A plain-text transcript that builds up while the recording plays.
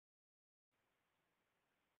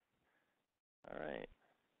All right.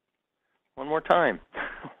 One more time.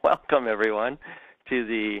 Welcome, everyone, to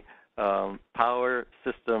the Power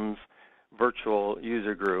Systems Virtual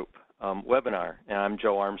User Group webinar. And I'm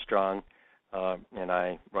Joe Armstrong, and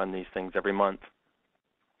I run these things every month.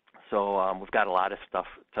 So we've got a lot of stuff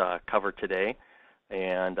to cover today,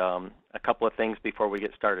 and a couple of things before we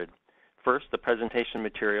get started. First, the presentation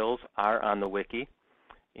materials are on the wiki,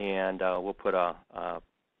 and we'll put a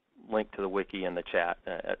link to the wiki in the chat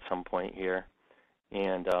at some point here.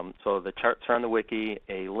 And so the charts are on the wiki.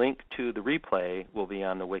 A link to the replay will be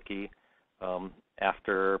on the wiki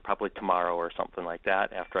after probably tomorrow or something like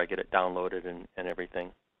that, after I get it downloaded and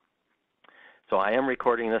everything. So I am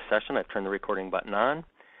recording this session. I've turned the recording button on.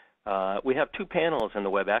 We have two panels in the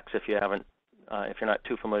WebEx. If you're not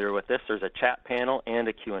too familiar with this, there's a chat panel and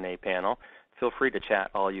a Q&A panel. Feel free to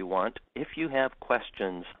chat all you want. If you have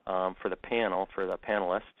questions for the panel, for the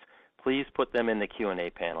panelists, please put them in the Q&A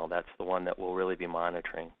panel. That's the one that we'll really be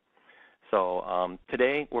monitoring. So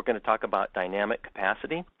today we're going to talk about dynamic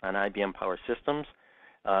capacity on IBM Power Systems.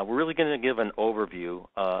 We're really going to give an overview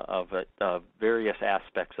of various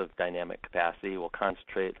aspects of dynamic capacity. We'll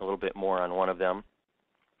concentrate a little bit more on one of them.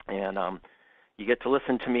 And you get to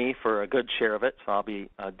listen to me for a good share of it, so I'll be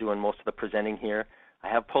doing most of the presenting here. I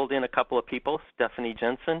have pulled in a couple of people. Stephanie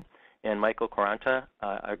Jensen and Michael Quaranta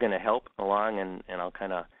are going to help along, and I'll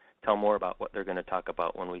kind of tell more about what they're going to talk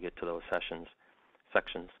about when we get to those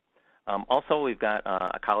sections. Also, we've got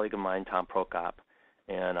a colleague of mine, Tom Prokop,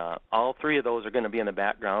 and all three of those are going to be in the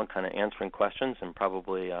background kind of answering questions and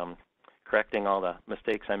probably correcting all the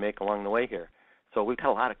mistakes I make along the way here. So we've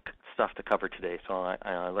got a lot of stuff to cover today, so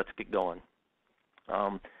let's get going.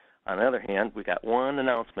 On the other hand, we've got one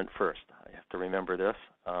announcement first. I have to remember this,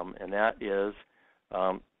 and that is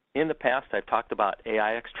in the past I've talked about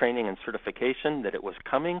AIX training and certification, that it was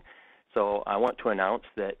coming. So I want to announce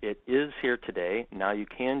that it is here today. Now you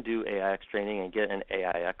can do AIX training and get an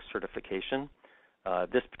AIX certification.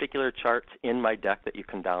 This particular chart's in my deck that you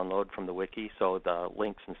can download from the wiki, so the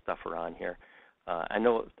links and stuff are on here. I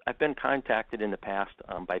know I've been contacted in the past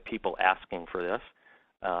by people asking for this.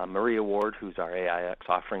 Maria Ward, who's our AIX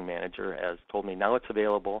offering manager, has told me now it's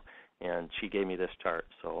available, and she gave me this chart.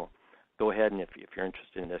 So go ahead, and if you're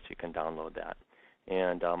interested in this, you can download that.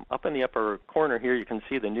 And up in the upper corner here, you can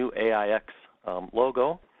see the new AIX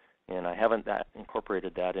logo, and I haven't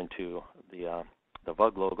incorporated that into the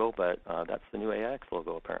VUG logo, but that's the new AIX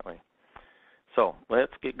logo apparently. So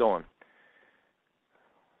let's get going.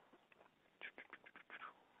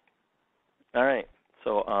 All right,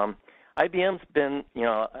 so IBM's been,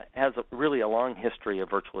 has really a long history of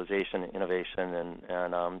virtualization, innovation,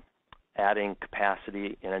 and adding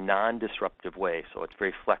capacity in a non-disruptive way. So it's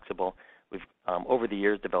very flexible. We've, over the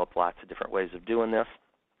years, developed lots of different ways of doing this.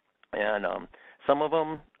 And some of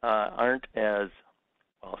them aren't as,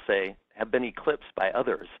 I'll say, have been eclipsed by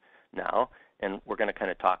others now. And we're going to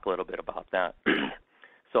kind of talk a little bit about that.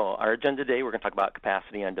 So our agenda today, we're going to talk about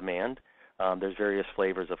capacity on demand. There's various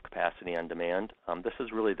flavors of capacity on demand. This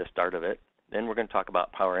is really the start of it. Then we're going to talk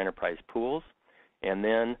about Power Enterprise Pools, and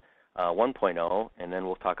then 1.0, and then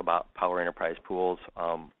we'll talk about Power Enterprise Pools,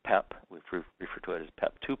 PEP. We refer to it as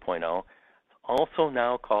PEP 2.0. Also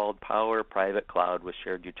now called Power Private Cloud with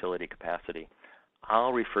Shared Utility Capacity.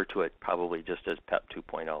 I'll refer to it probably just as PEP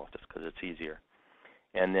 2.0, just because it's easier.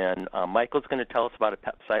 And then Michael's going to tell us about a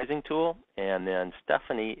PEP sizing tool, and then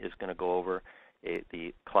Stephanie is going to go over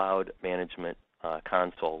the cloud management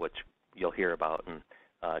console, which you'll hear about, and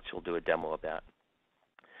she'll do a demo of that.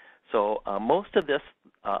 So most of this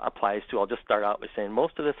applies to, I'll just start out by saying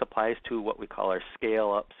most of this applies to what we call our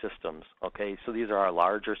scale-up systems. Okay, so these are our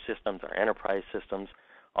larger systems, our enterprise systems,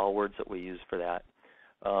 all words that we use for that.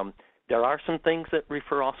 There are some things that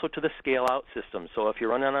refer also to the scale-out system. So if you're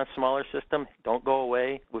running on a smaller system, don't go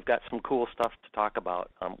away. We've got some cool stuff to talk about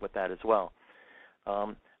with that as well.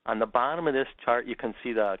 On the bottom of this chart, you can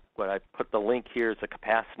see what I put the link here is the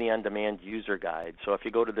Capacity on Demand User Guide. So if you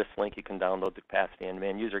go to this link, you can download the Capacity on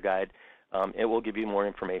Demand User Guide. It will give you more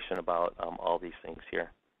information about all these things here.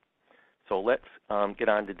 So let's get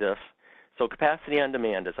on to this. So capacity on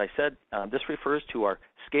demand, as I said, this refers to our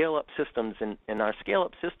scale-up systems. In our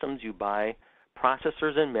scale-up systems, you buy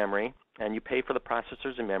processors and memory, and you pay for the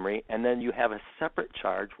processors and memory, and then you have a separate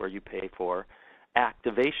charge where you pay for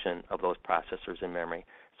activation of those processors and memory.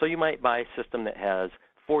 So you might buy a system that has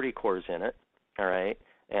 40 cores in it, all right,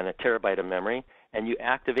 and a terabyte of memory, and you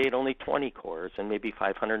activate only 20 cores and maybe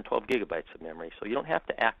 512 gigabytes of memory. So you don't have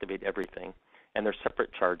to activate everything, and there's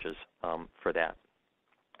separate charges for that.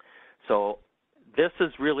 So this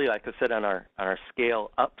is really, like I said, on our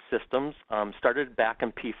scale-up systems. Started back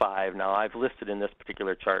in P5. Now, I've listed in this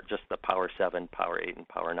particular chart just the Power 7, Power 8, and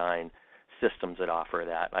Power 9 systems that offer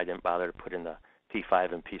that. I didn't bother to put in the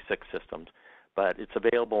P5 and P6 systems, but it's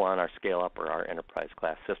available on our scale-up or our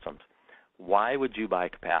enterprise-class systems. Why would you buy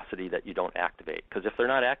capacity that you don't activate? Because if they're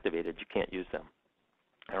not activated, you can't use them.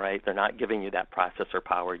 All right, they're not giving you that processor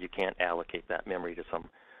power. You can't allocate that memory to some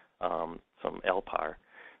LPAR.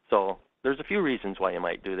 So there's a few reasons why you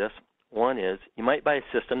might do this. One is you might buy a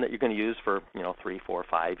system that you're going to use for 3, 4,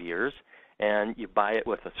 5 years, and you buy it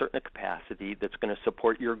with a certain capacity that's going to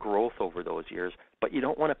support your growth over those years, but you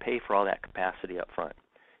don't want to pay for all that capacity up front.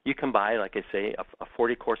 You can buy, like I say, a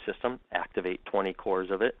 40-core system, activate 20 cores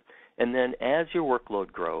of it, and then as your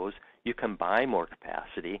workload grows, you can buy more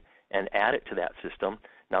capacity and add it to that system.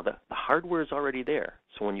 Now the hardware is already there,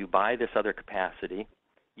 so when you buy this other capacity,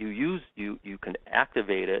 you can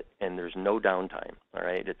activate it, and there's no downtime. All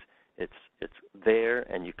right, it's there,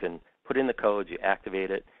 and you can put in the codes, you activate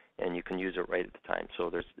it, and you can use it right at the time. So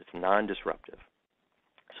it's non-disruptive.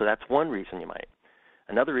 So that's one reason you might.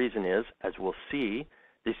 Another reason is, as we'll see,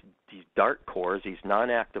 these DART cores, these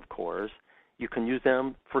non-active cores, you can use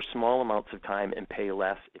them for small amounts of time and pay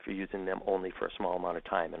less if you're using them only for a small amount of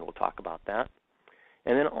time, and we'll talk about that.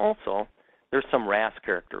 And then also, there's some RAS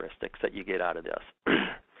characteristics that you get out of this.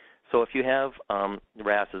 So if you have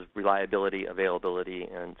RAS is reliability, availability,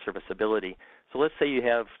 and serviceability. So let's say you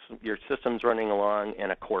have your system's running along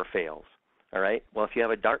and a core fails. All right. Well, if you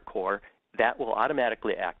have a DART core, that will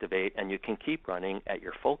automatically activate, and you can keep running at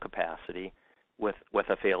your full capacity with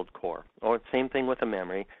a failed core. Or same thing with a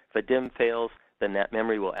memory. If a DIMM fails, then that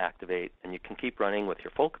memory will activate, and you can keep running with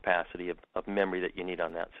your full capacity of memory that you need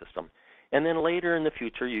on that system. And then later in the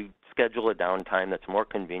future, you schedule a downtime that's more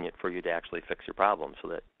convenient for you to actually fix your problem, so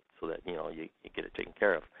that you get it taken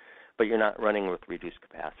care of. But you're not running with reduced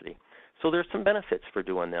capacity. So there's some benefits for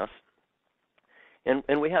doing this.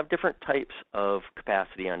 And we have different types of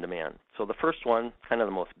capacity on demand. So the first one, kind of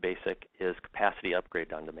the most basic, is capacity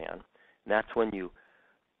upgrade on demand. And that's when you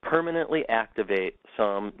permanently activate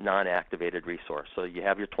some non-activated resource. So you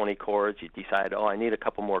have your 20 cores, you decide, I need a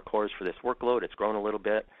couple more cores for this workload, it's grown a little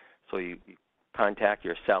bit. So you contact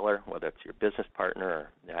your seller, whether it's your business partner or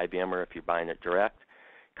the IBM, or if you're buying it direct.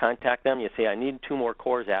 Contact them, you say, I need 2 more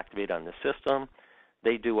cores activated on the system.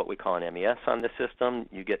 They do what we call an MES on the system.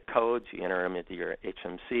 You get codes, you enter them into your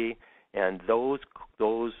HMC, and those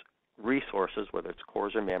resources, whether it's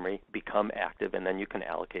cores or memory, become active, and then you can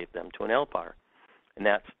allocate them to an LPAR. And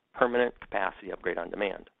that's permanent capacity upgrade on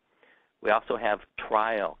demand. We also have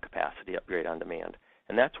trial capacity upgrade on demand,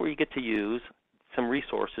 and that's where you get to use some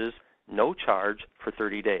resources, no charge, for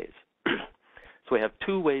 30 days. So we have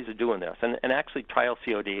 2 ways of doing this, and actually trial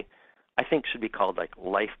COD I think should be called like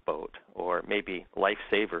Lifeboat or maybe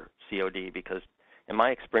Lifesaver COD, because in my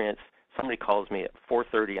experience, somebody calls me at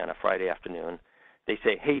 4:30 on a Friday afternoon. They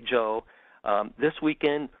say, hey, Joe, this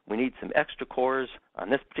weekend we need some extra cores on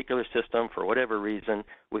this particular system for whatever reason.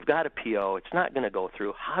 We've got a PO. It's not going to go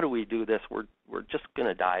through. How do we do this? We're just going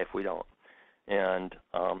to die if we don't. And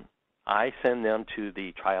I send them to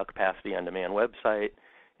the Trial Capacity on Demand website,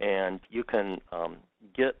 and you can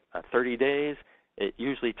get 30 days. It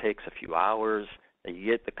usually takes a few hours.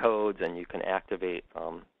 You get the codes, and you can activate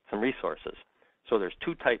some resources. So there's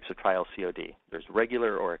 2 types of trial COD. There's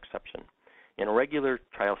regular or exception. In a regular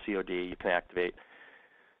trial COD, you can activate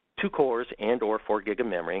 2 cores and or 4 gig of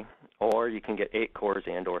memory, or you can get 8 cores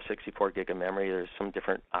and or 64 gig of memory. There's some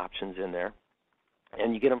different options in there.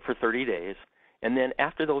 And you get them for 30 days. And then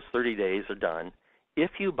after those 30 days are done,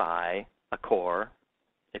 if you buy a core,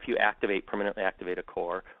 if you permanently activate a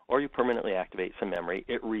core, or you permanently activate some memory,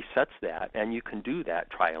 it resets that, and you can do that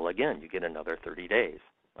trial again. You get another 30 days,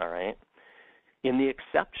 all right? In the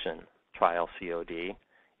exception trial COD,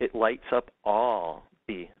 it lights up all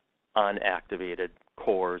the unactivated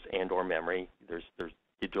cores and or memory.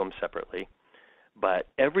 You do them separately. But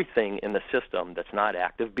everything in the system that's not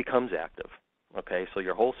active becomes active, okay? So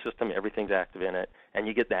your whole system, everything's active in it, and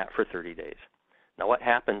you get that for 30 days. Now what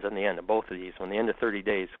happens in the end of both of these, when the end of 30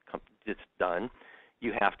 days it's done,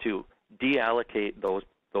 you have to deallocate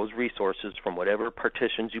those resources from whatever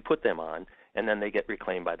partitions you put them on, and then they get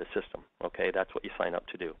reclaimed by the system, okay? That's what you sign up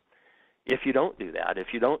to do. If you don't do that, if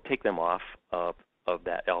you don't take them off of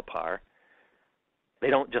that LPAR, they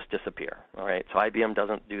don't just disappear, all right? So IBM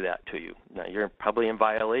doesn't do that to you. Now, you're probably in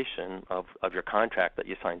violation of your contract that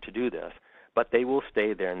you signed to do this, but they will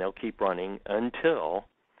stay there, and they'll keep running until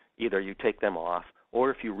either you take them off,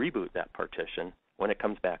 or if you reboot that partition, when it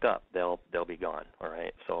comes back up, they'll be gone, all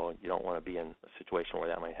right? So you don't want to be in a situation where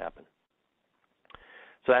that might happen.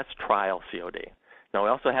 So that's trial COD. Now, we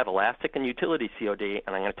also have elastic and utility COD,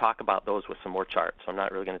 and I'm going to talk about those with some more charts. So I'm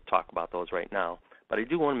not really going to talk about those right now. But I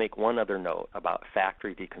do want to make one other note about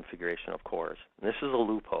factory deconfiguration of cores. And this is a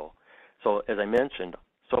loophole. So as I mentioned,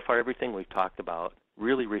 so far everything we've talked about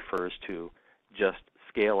really refers to just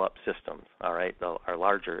scale-up systems, all right, our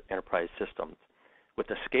larger enterprise systems. With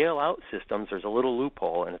the scale-out systems, there's a little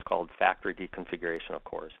loophole, and it's called factory deconfiguration of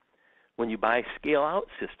cores. When you buy scale-out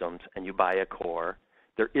systems and you buy a core,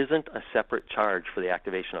 there isn't a separate charge for the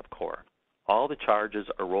activation of core. All the charges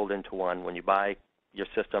are rolled into one. When you buy your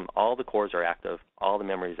system, all the cores are active, all the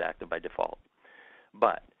memory is active by default.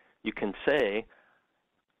 But you can say,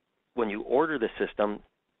 when you order the system,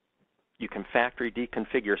 you can factory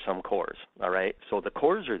deconfigure some cores, all right? So the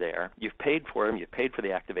cores are there, you've paid for them, you've paid for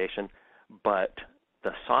the activation, but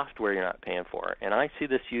the software you're not paying for. And I see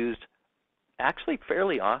this used actually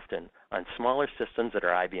fairly often on smaller systems that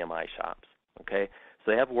are IBM iShops, okay?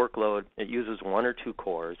 So they have workload, it uses 1 or 2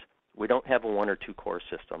 cores. We don't have a 1 or 2 core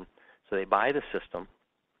system. So they buy the system,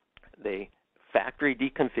 they factory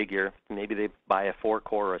deconfigure, maybe they buy a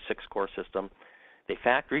 4-core or a 6-core system. They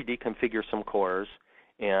factory deconfigure some cores,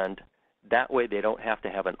 and that way they don't have to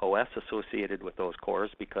have an OS associated with those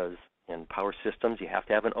cores, because in power systems you have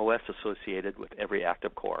to have an OS associated with every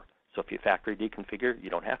active core. So if you factory deconfigure, you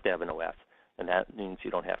don't have to have an OS, and that means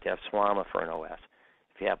you don't have to have SWAMA for an OS.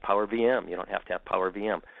 If you have Power VM, you don't have to have Power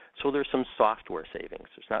VM. So there's some software savings.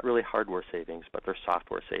 There's not really hardware savings, but there's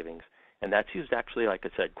software savings. And that's used actually, like I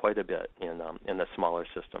said, quite a bit in the smaller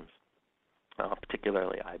systems,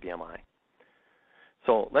 particularly IBM I.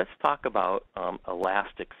 So let's talk about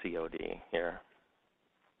elastic COD here.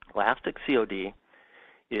 Elastic COD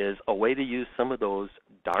is a way to use some of those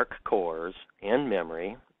dark cores and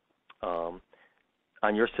memory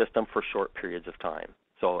on your system for short periods of time.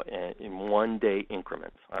 So in 1-day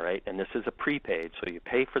increments, all right? And this is a prepaid, so you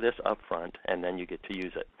pay for this upfront and then you get to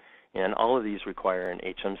use it. And all of these require an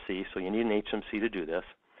HMC, so you need an HMC to do this.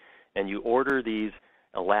 And you order these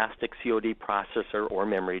elastic COD processor or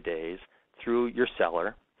memory days through your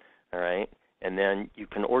seller, all right? And then you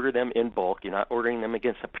can order them in bulk. You're not ordering them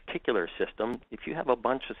against a particular system. If you have a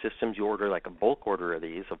bunch of systems, you order like a bulk order of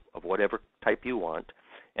these of whatever type you want,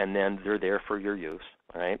 and then they're there for your use,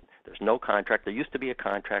 all right? There's no contract. There used to be a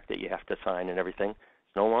contract that you have to sign and everything.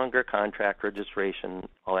 It's no longer a contract, registration,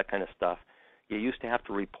 all that kind of stuff. You used to have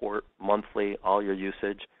to report monthly all your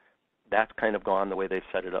usage. That's kind of gone the way they've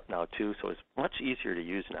set it up now too, so it's much easier to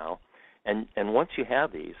use now. And once you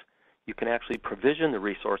have these, you can actually provision the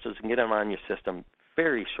resources and get them on your system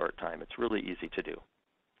very short time. It's really easy to do.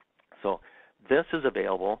 So this is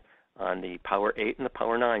available on the Power 8 and the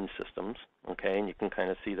Power 9 systems, okay? And you can kind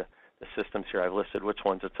of see the systems here. I've listed which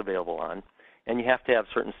ones it's available on. And you have to have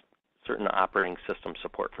certain operating system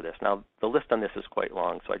support for this. Now, the list on this is quite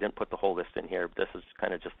long, so I didn't put the whole list in here. This is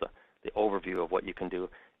kind of just the overview of what you can do.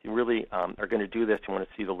 If you really are going to do this, you want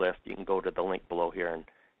to see the list, you can go to the link below here,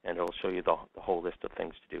 and it'll show you the whole list of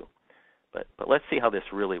things to do. But let's see how this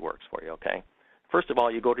really works for you, okay? First of all,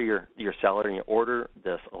 you go to your seller and you order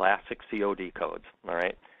this elastic COD codes, all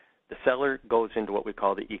right? The seller goes into what we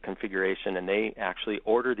call the e-configuration, and they actually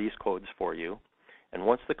order these codes for you. And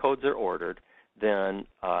once the codes are ordered, then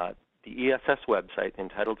the ESS website, the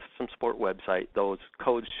Entitled System Support website, those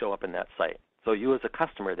codes show up in that site. So you as a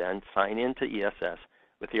customer then sign into ESS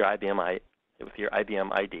with your IBM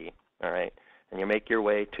ID, all right? And you make your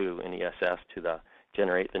way to an ESS to the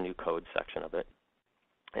generate the new code section of it.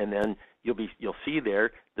 And then you'll see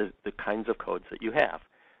there the kinds of codes that you have.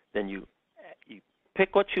 Then you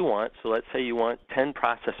pick what you want. So let's say you want 10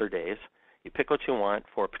 processor days. You pick what you want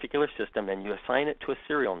for a particular system, and you assign it to a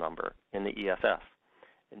serial number in the ESS.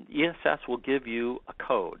 And ESS will give you a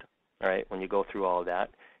code, all right, when you go through all of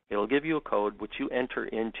that. It'll give you a code which you enter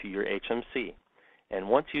into your HMC. And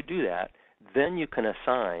once you do that, then you can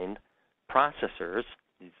assign processors,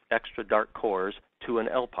 these extra dark cores, to an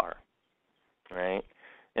LPAR, right?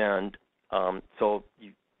 And so,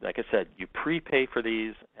 like I said, you prepay for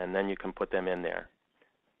these, and then you can put them in there.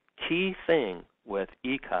 Key thing with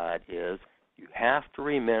ECOD is you have to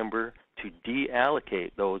remember to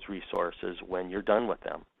deallocate those resources when you're done with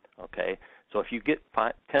them, okay? So if you get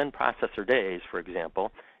 10 processor days, for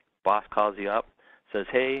example, boss calls you up, says,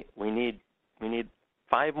 hey, we need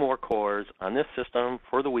 5 more cores on this system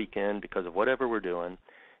for the weekend because of whatever we're doing,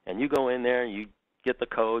 and you go in there, you get the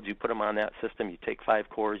codes, you put them on that system, you take 5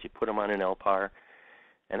 cores, you put them on an LPAR,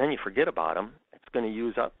 and then you forget about them. It's going to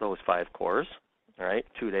use up those 5 cores, all right,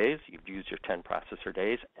 2 days, you've used your 10 processor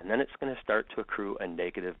days, and then it's going to start to accrue a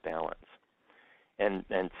negative balance. And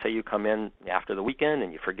say you come in after the weekend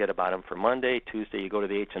and you forget about them for Monday, Tuesday you go to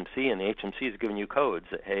the HMC, and the HMC is giving you codes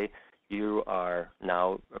that, hey, you are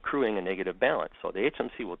now accruing a negative balance. So the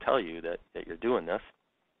HMC will tell you that you're doing this,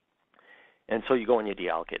 and so you go and you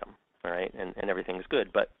deallocate them, all right, and everything's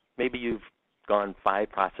good. But maybe you've gone 5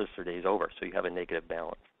 processor days over, so you have a negative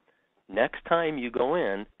balance. Next time you go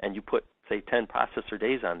in and you put, say, 10 processor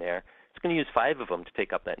days on there, it's going to use 5 of them to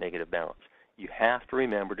take up that negative balance. You have to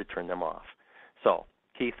remember to turn them off. So,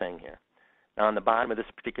 key thing here. Now, on the bottom of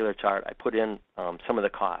this particular chart, I put in some of the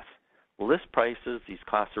costs. List prices, these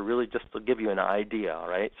costs are really just to give you an idea, all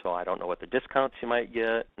right? So I don't know what the discounts you might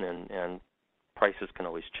get, and prices can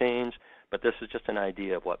always change, but this is just an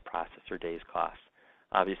idea of what processor days cost.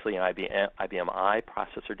 Obviously, an IBM I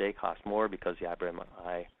processor day costs more because the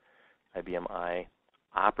IBM I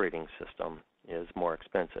operating system is more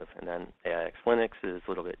expensive. And then AIX Linux is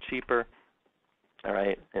a little bit cheaper, all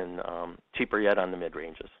right, and cheaper yet on the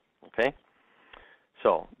mid-ranges, okay?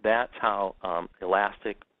 So that's how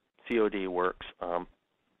Elastic COD works,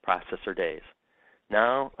 processor days.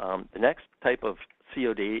 Now, the next type of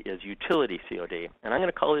COD is utility COD, and I'm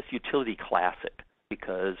going to call this utility classic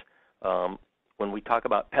because when we talk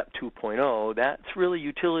about PEP 2.0, that's really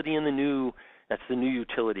utility in the new, that's the new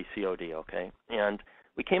utility COD, okay? And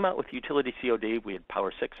we came out with utility COD. We had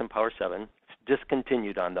Power 6 and Power 7. It's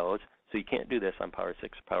discontinued on those, so you can't do this on Power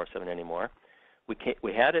 6 or Power 7 anymore.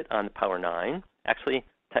 We had it on the Power 9. Actually,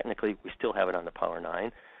 technically, we still have it on the Power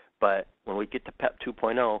 9. But when we get to PEP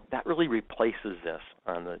 2.0, that really replaces this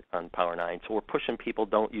on Power 9. So we're pushing people,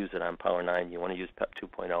 don't use it on Power 9. You want to use PEP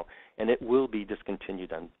 2.0. And it will be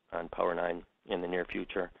discontinued on Power 9 in the near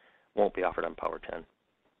future. Won't be offered on Power 10.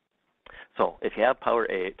 So if you have Power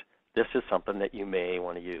 8, this is something that you may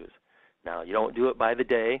want to use. Now, you don't do it by the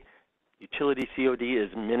day. Utility COD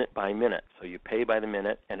is minute by minute. So you pay by the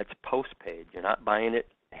minute, and it's post-paid. You're not buying it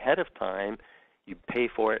ahead of time. You pay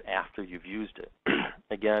for it after you've used it.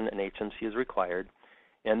 Again, an HMC is required,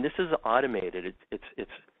 and this is automated.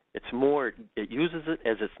 It's more. It uses it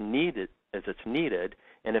as it's needed,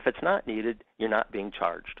 and if it's not needed, you're not being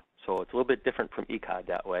charged. So it's a little bit different from ECOD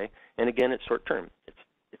that way. And again, it's short term.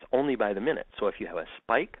 It's only by the minute. So if you have a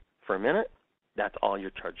spike for a minute, that's all you're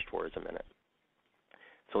charged for is a minute.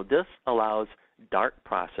 So this allows dark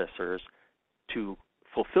processors to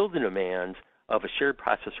fulfill the demands of a shared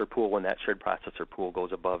processor pool when that shared processor pool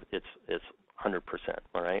goes above its 100%,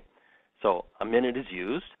 all right? So a minute is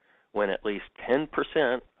used when at least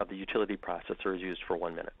 10% of the utility processor is used for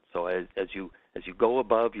 1 minute. So as you go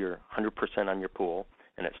above your 100% on your pool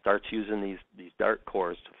and it starts using these dark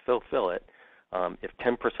cores to fulfill it, if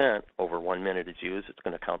 10% over 1 minute is used, it's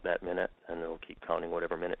going to count that minute, and it'll keep counting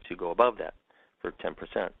whatever minutes you go above that for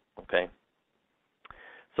 10%, okay?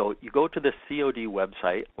 So you go to the COD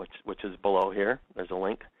website, which is below here. There's a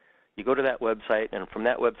link. You go to that website, and from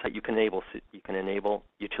that website, you can enable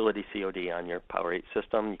utility COD on your Power 8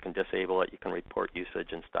 system. You can disable it. You can report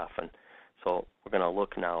usage and stuff. And so we're going to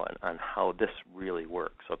look now on how this really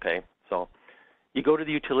works. Okay. So you go to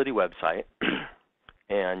the utility website,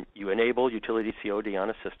 and you enable utility COD on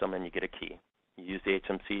a system, and you get a key. You use the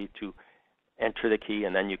HMC to enter the key,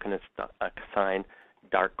 and then you can assign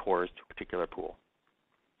dark cores to a particular pool.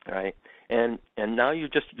 All right, and now you're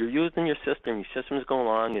using your system. Your system is going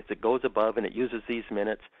along. As it goes above and it uses these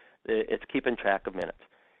minutes, it's keeping track of minutes.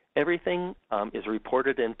 Everything is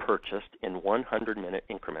reported and purchased in 100-minute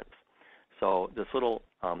increments. So this little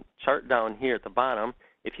chart down here at the bottom,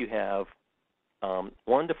 if you have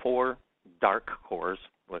 1 to 4 dark cores,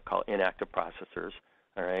 what we call inactive processors,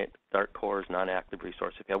 all right, dark cores, non-active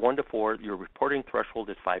resource. If you have 1 to 4, your reporting threshold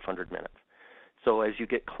is 500 minutes. So as you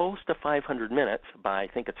get close to 500 minutes, by I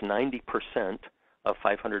think it's 90% of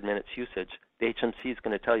 500 minutes usage, the HMC is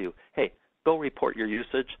going to tell you, hey, go report your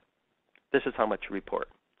usage. This is how much you report.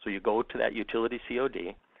 So you go to that utility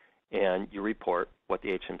COD, and you report what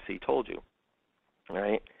the HMC told you. All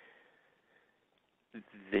right.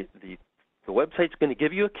 The website's going to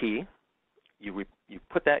give you a key. You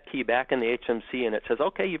put that key back in the HMC, and it says,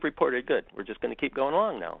 okay, you've reported good. We're just going to keep going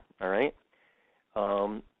along now. All right.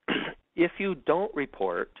 If you don't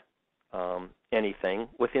report anything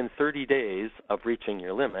within 30 days of reaching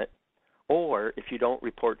your limit, or if you don't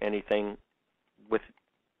report anything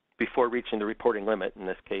before reaching the reporting limit, in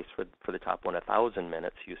this case for the top 1,000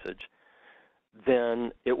 minutes usage,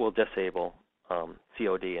 then it will disable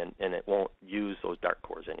COD and it won't use those dark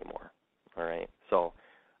cores anymore. All right. So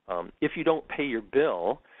if you don't pay your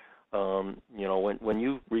bill, you know, when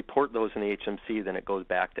you report those in the HMC, then it goes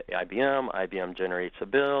back to IBM. IBM generates a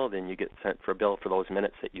bill. Then you get sent for a bill for those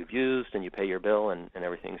minutes that you've used, and you pay your bill, and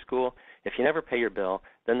everything's cool. If you never pay your bill,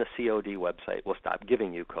 then the COD website will stop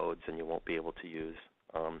giving you codes, and you won't be able to use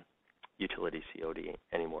utility COD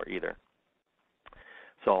anymore either.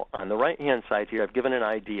 So on the right-hand side here, I've given an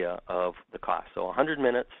idea of the cost. So 100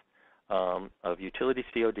 minutes of utility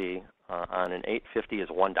COD on an 850 is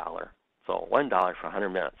 $1. So $1 for 100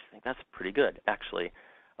 minutes. I think that's pretty good, actually.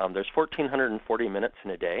 There's 1,440 minutes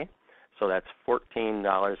in a day, so that's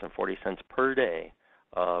 $14.40 per day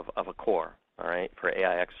of a core, all right, for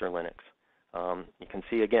AIX or Linux. You can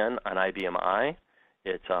see again on IBM I,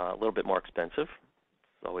 it's a little bit more expensive.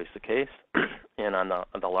 It's always the case. And on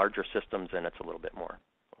the larger systems, then it's a little bit more.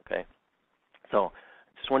 Okay. So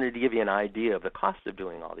I just wanted to give you an idea of the cost of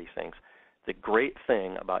doing all these things. The great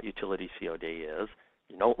thing about utility COD is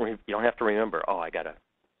you don't have to remember, oh, I got to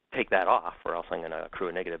take that off or else I'm going to accrue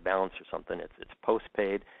a negative balance or something. It's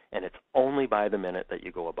post-paid, and it's only by the minute that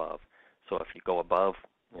you go above. So if you go above,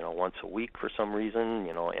 once a week for some reason,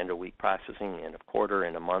 end of week processing, end of quarter,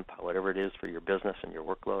 end of month, whatever it is for your business and your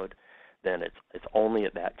workload, then it's only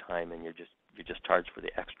at that time, and you're just charged for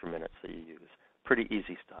the extra minutes that you use. Pretty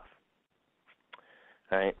easy stuff.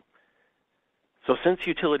 All right. So since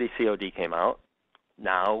utility COD came out,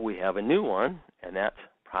 now we have a new one, and that's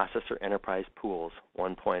Processor Enterprise Pools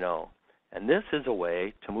 1.0. And this is a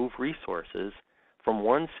way to move resources from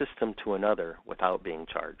one system to another without being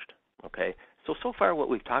charged. Okay. So far what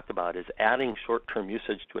we've talked about is adding short-term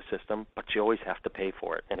usage to a system, but you always have to pay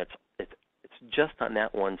for it, and it's just on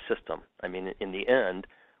that one system. I mean, in the end,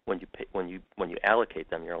 when you allocate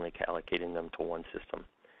them, you're only allocating them to one system.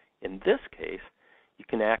 In this case, you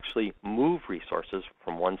can actually move resources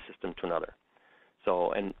from one system to another.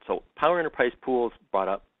 So Power Enterprise Pools brought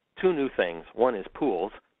up two new things. One is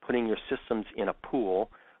pools, putting your systems in a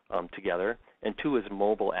pool together, and two is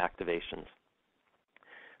mobile activations.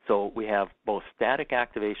 So we have both static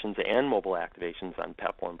activations and mobile activations on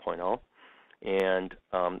PEP 1.0. And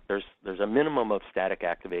there's a minimum of static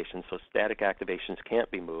activations, so static activations can't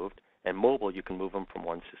be moved, and mobile, you can move them from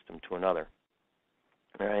one system to another.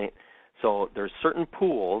 All right. So there's certain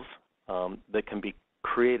pools that can be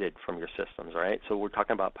created from your systems. All right. So we're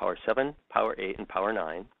talking about Power 7, Power 8, and Power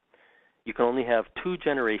 9. You can only have 2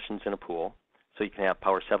 generations in a pool, so you can have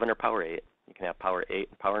Power 7 or Power 8. You can have Power 8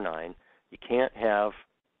 and Power 9. You can't have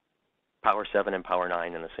Power 7 and Power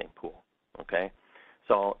 9 in the same pool. Okay.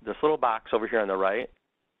 So this little box over here on the right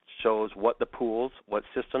shows what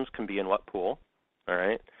systems can be in what pool. All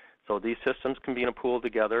right. So these systems can be in a pool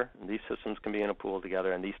together, and these systems can be in a pool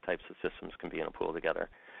together, and these types of systems can be in a pool together.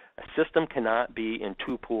 A system cannot be in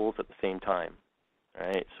 2 pools at the same time. All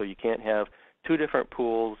right. So you can't have 2 different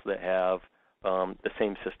pools that have the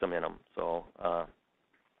same system in them. So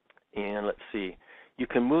and let's see. You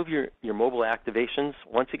can move your mobile activations.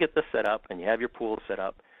 Once you get this set up and you have your pool set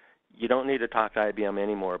up, you don't need to talk to IBM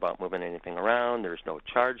anymore about moving anything around. There's no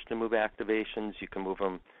charge to move activations. You can move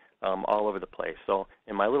them all over the place. So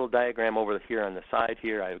in my little diagram over here on the side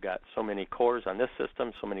here, I've got so many cores on this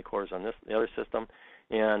system, so many cores on the other system,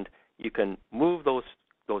 and you can move those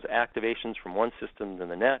activations from one system to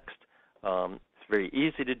the next. It's very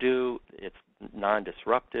easy to do. It's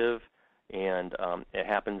non-disruptive, and it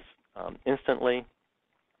happens instantly.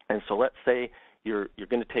 And so let's say you're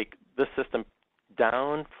going to take this system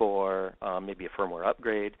down for maybe a firmware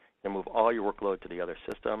upgrade and move all your workload to the other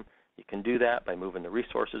system. You can do that by moving the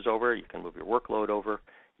resources over. You can move your workload over.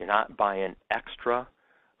 You're not buying extra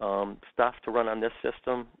stuff to run on this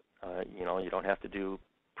system. You don't have to do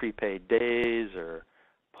prepaid days or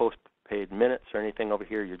postpaid minutes or anything over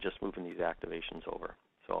here. You're just moving these activations over.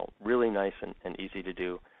 So really nice and easy to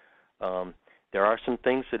do. There are some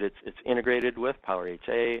things that it's integrated with,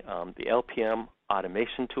 PowerHA, the LPM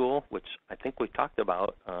automation tool, which I think we talked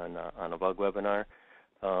about on a bug webinar.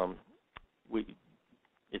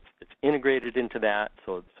 It's integrated into that,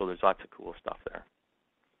 so there's lots of cool stuff there.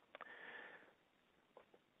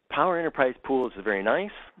 Power Enterprise Pools is very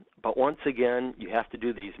nice, but once again, you have to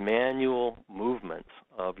do these manual movements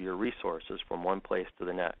of your resources from one place to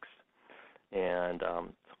the next. And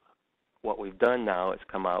what we've done now is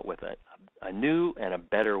come out with a new and a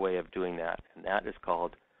better way of doing that, and that is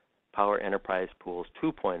called Power Enterprise Pools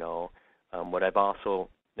 2.0. What I've also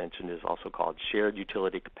mentioned is also called Shared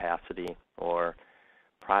Utility Capacity, or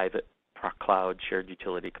Private Cloud Shared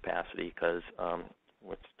Utility Capacity, because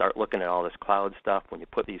we start looking at all this cloud stuff. When you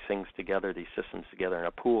put these things together, these systems together in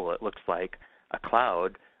a pool, it looks like a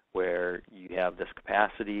cloud where you have this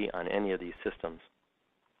capacity on any of these systems.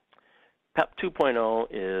 PEP 2.0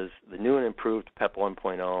 is the new and improved PEP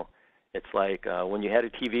 1.0. It's like when you had a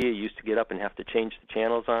TV, you used to get up and have to change the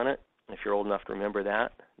channels on it, if you're old enough to remember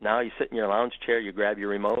that. Now you sit in your lounge chair, you grab your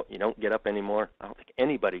remote, you don't get up anymore. I don't think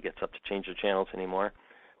anybody gets up to change their channels anymore.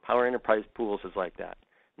 Power Enterprise Pools is like that.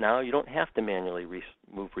 Now you don't have to manually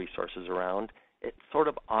move resources around. It sort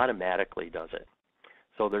of automatically does it.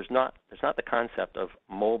 So there's not the concept of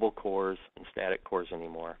mobile cores and static cores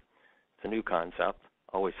anymore. It's a new concept,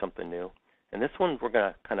 always something new. And this one we're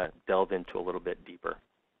going to kind of delve into a little bit deeper.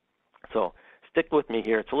 So stick with me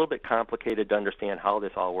here. It's a little bit complicated to understand how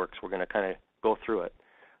this all works. We're going to kind of go through it.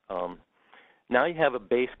 Now you have a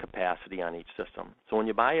base capacity on each system. So when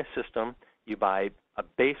you buy a system, you buy a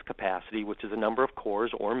base capacity, which is a number of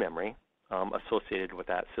cores or memory associated with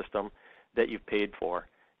that system that you've paid for.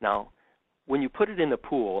 Now, when you put it in the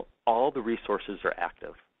pool, all the resources are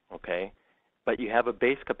active, okay? But you have a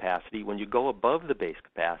base capacity. When you go above the base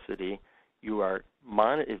capacity, it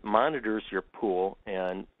monitors your pool,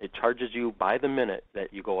 and it charges you by the minute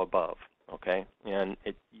that you go above, okay? And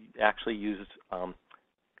it actually uses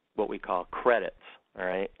what we call credits, all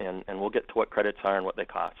right? And we'll get to what credits are and what they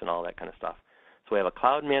cost and all that kind of stuff. So we have a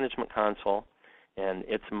cloud management console, and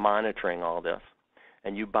it's monitoring all this.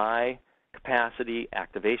 And you buy capacity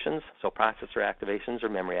activations, so processor activations or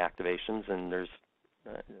memory activations, and there's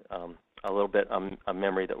a little bit of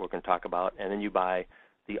memory that we're going to talk about, and then you buy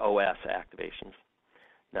the OS activations.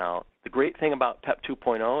 Now, the great thing about PEP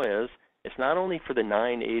 2.0 is it's not only for the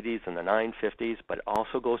 980s and the 950s, but it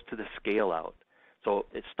also goes to the scale out. So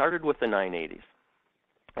it started with the 980s,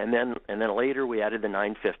 and then later we added the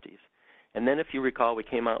 950s. And then if you recall, we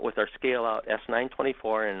came out with our scale out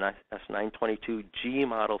S924 and S922 G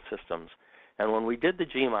model systems. And when we did the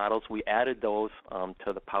G models, we added those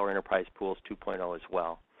to the Power Enterprise Pools 2.0 as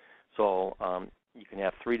well. So you can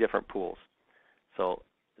have 3 different pools. So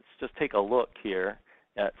let's just take a look here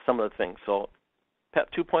at some of the things. So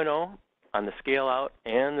PEP 2.0 on the scale out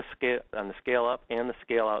and the scale up and the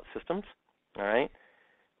scale out systems. All right.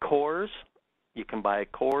 Cores, you can buy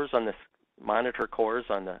cores on the monitor cores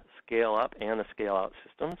on the scale up and the scale out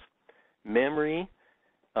systems. Memory,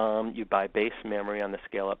 you buy base memory on the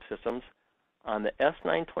scale up systems. On the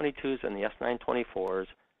S922s and the S924s,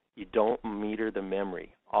 you don't meter the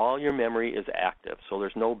memory. All your memory is active, so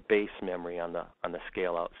there's no base memory on the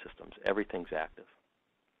scale-out systems. Everything's active.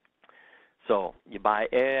 So you buy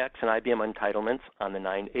AIX and IBM entitlements on the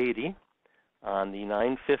 980. On the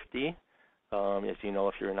 950, as you know,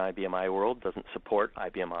 if you're in IBM I world, doesn't support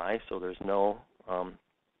IBM I, so there's no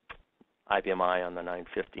IBM I on the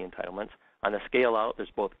 950 entitlements. On the scale-out,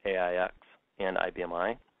 there's both AIX and IBM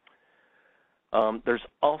I. There's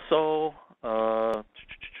also,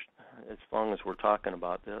 as long as we're talking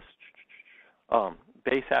about this,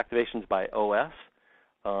 base activations by OS.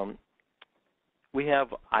 We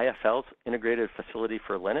have IFL's integrated facility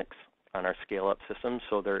for Linux on our scale-up systems,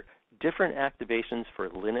 so they're different activations for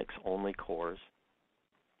Linux-only cores.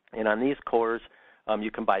 And on these cores,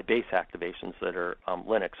 you can buy base activations that are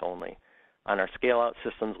Linux-only. On our scale-out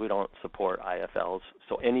systems, we don't support IFLs,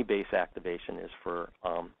 so any base activation is for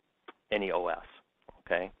any OS,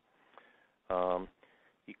 okay?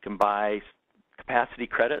 You can buy capacity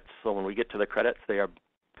credits, so when we get to the credits, they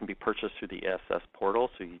can be purchased through the ESS portal,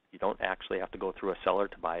 so you don't actually have to go through a seller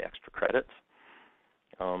to buy extra credits.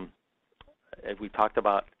 As we talked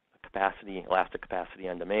about capacity, elastic capacity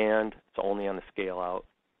on demand, it's only on the scale-out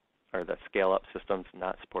or the scale-up systems,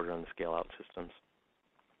 not supported on the scale-out systems.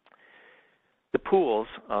 The pools,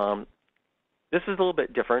 this is a little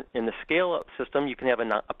bit different. In the scale-up system, you can have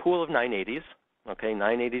a pool of 980s. Okay,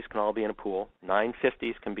 980s can all be in a pool.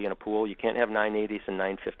 950s can be in a pool. You can't have 980s and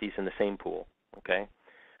 950s in the same pool. Okay.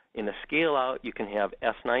 In the scale-out, you can have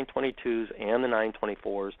S922s and the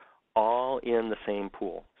 924s all in the same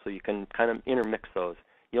pool. So you can kind of intermix those.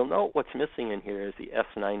 You'll note what's missing in here is the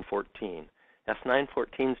S914.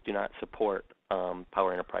 S914s do not support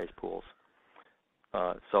Power Enterprise pools.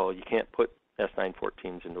 So you can't put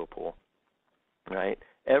S914s into a pool. Right?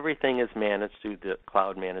 Everything is managed through the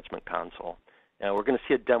Cloud Management Console. Now we're going to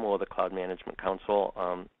see a demo of the Cloud Management Console,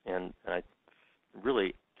 and I'm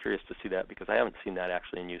really curious to see that because I haven't seen that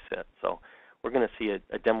actually in use yet. So we're going to see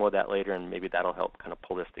a demo of that later, and maybe that'll help kind of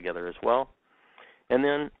pull this together as well. And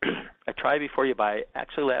then a try before you buy.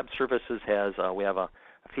 Actually, Lab Services has, we have a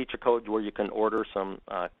feature code where you can order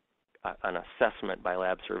an assessment by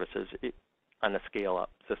Lab Services on a scale-up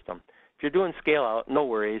system. If you're doing scale-out, no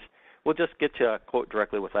worries. We'll just get you a quote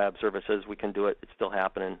directly with Lab Services. We can do it. It's still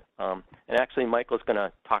happening. And actually, Michael's going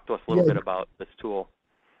to talk to us a little bit about this tool.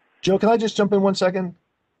 Joe, can I just jump in 1 second?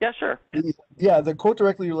 Yeah, sure. Yeah, the quote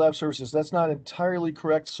directly to Lab Services, that's not entirely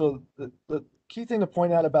correct. So the key thing to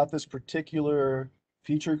point out about this particular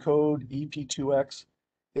feature code, EP2X,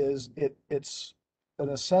 is it's an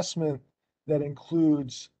assessment that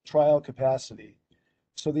includes trial capacity.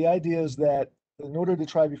 So the idea is that in order to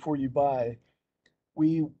try before you buy,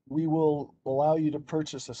 we will allow you to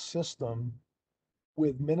purchase a system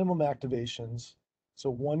with minimum activations So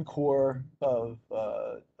 1 core of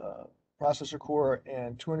processor core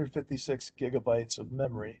and 256 gigabytes of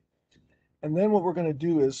memory. And then what we're going to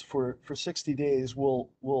do is for 60 days,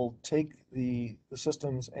 we'll take the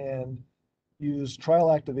systems and use trial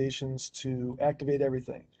activations to activate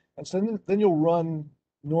everything. And so then you'll run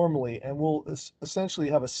normally, and we'll essentially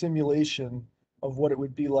have a simulation of what it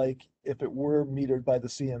would be like if it were metered by the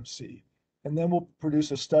CMC. And then we'll produce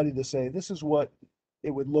a study to say, this is what it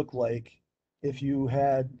would look like if you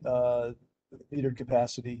had metered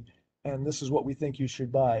capacity, and this is what we think you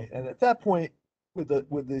should buy. And at that point, with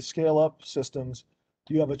the scale up systems,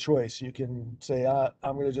 you have a choice. You can say,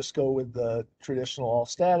 I'm going to just go with the traditional all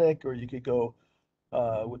static, or you could go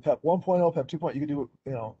with PEP 1.0, PEP 2.0. You could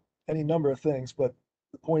do, any number of things. But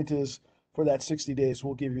the point is, for that 60 days,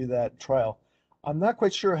 we'll give you that trial. I'm not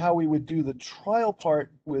quite sure how we would do the trial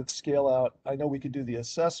part with scale out. I know we could do the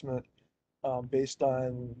assessment based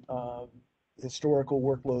on historical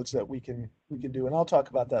workloads that we can do, and I'll talk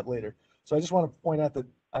about that later. So I just want to point out that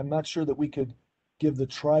I'm not sure that we could give the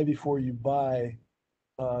try before you buy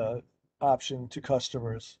option to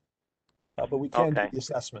customers, but we can do Okay. the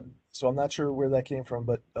assessment. So I'm not sure where that came from,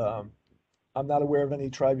 but I'm not aware of any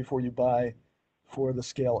try before you buy for the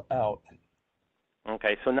scale out.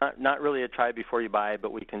 Okay, so not really a try before you buy,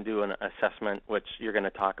 but we can do an assessment, which you're going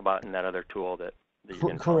to talk about in that other tool that you're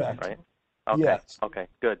going to tell us, Correct. right? Okay, Yes. okay,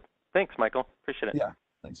 good. Thanks, Michael. Appreciate it. Yeah.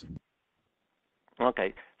 Thanks.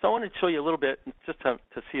 Okay, so I wanted to show you a little bit, just to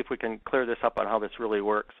see if we can clear this up on how this really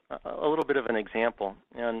works, a little bit of an example.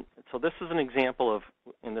 And so this is an example of,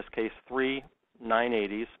 in this case, 3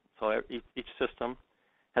 980s. So each system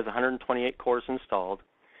has 128 cores installed.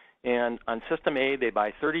 And on System A, they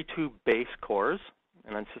buy 32 base cores.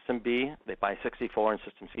 And on System B, they buy 64, and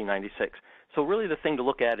System C, 96. So really the thing to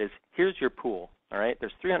look at is, here's your pool, all right?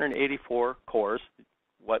 There's 384 cores,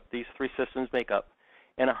 what these three systems make up,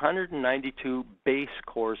 and 192 base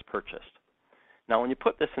cores purchased. Now, when you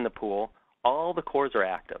put this in the pool, all the cores are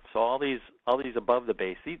active. So all these above the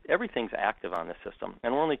base, everything's active on the system.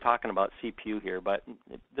 And we're only talking about CPU here, but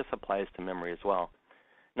this applies to memory as well.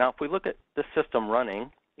 Now, if we look at this system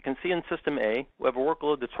running, you can see in System A, we have a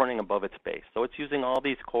workload that's running above its base. So it's using all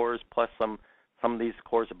these cores plus some of these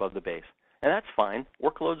cores above the base. And that's fine.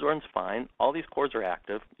 Workloads runs fine. All these cores are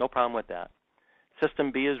active. No problem with that.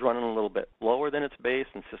 System B is running a little bit lower than its base,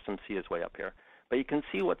 and System C is way up here. But you can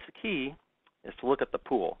see what's the key is to look at the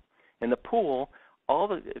pool. In the pool,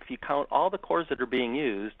 if you count all the cores that are being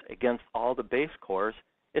used against all the base cores,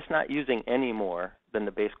 it's not using any more than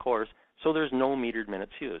the base cores, so there's no metered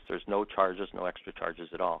minutes used. There's no charges, no extra charges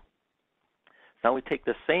at all. Now we take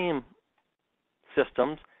the same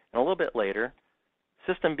systems, and a little bit later,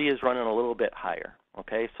 System B is running a little bit higher.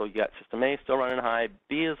 Okay, so you got System A still running high,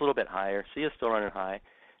 B is a little bit higher, C is still running high,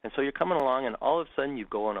 and so you're coming along, and all of a sudden you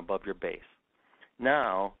go on above your base.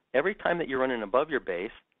 Now, every time that you're running above your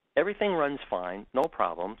base, everything runs fine, no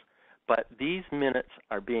problems, but these minutes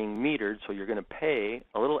are being metered, so you're going to pay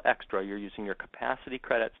a little extra. You're using your capacity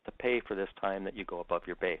credits to pay for this time that you go above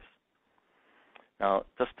your base. Now,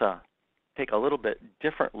 just to take a little bit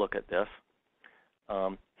different look at this,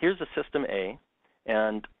 here's a System A,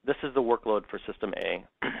 and this is the workload for System A.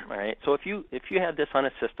 All right. So if you had this on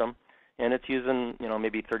a system and it's using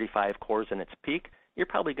maybe 35 cores in its peak, you're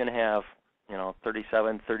probably going to have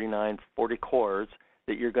 37, 39, 40 cores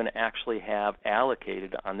that you're going to actually have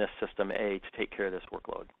allocated on this System A to take care of this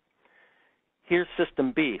workload. Here's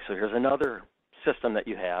System B. So here's another system that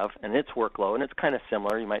you have and its workload, and it's kind of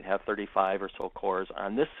similar. You might have 35 or so cores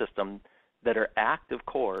on this system that are active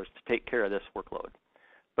cores to take care of this workload.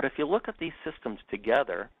 But if you look at these systems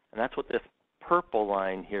together, and that's what this purple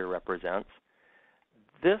line here represents,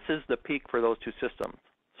 this is the peak for those two systems.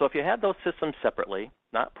 So if you had those systems separately,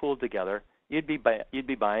 not pooled together, you'd be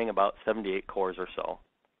buying about 78 cores or so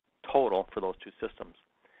total for those two systems.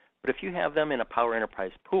 But if you have them in a Power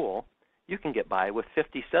Enterprise pool, you can get by with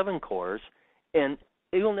 57 cores, and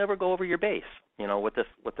you'll never go over your base, with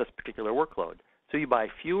this particular workload. So you buy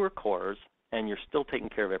fewer cores, and you're still taking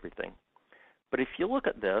care of everything. But if you look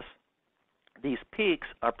at this, these peaks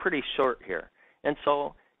are pretty short here. And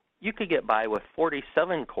so you could get by with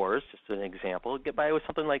 47 cores, just an example, get by with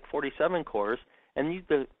something like 47 cores, and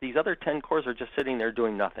these other 10 cores are just sitting there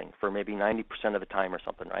doing nothing for maybe 90% of the time or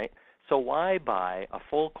something, right? So why buy a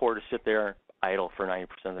full core to sit there idle for 90%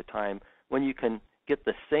 of the time when you can get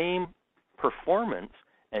the same performance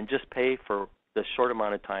and just pay for the short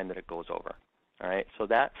amount of time that it goes over? All right, so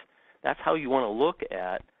that's how you want to look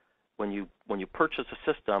at when you purchase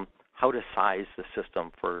a system, how to size the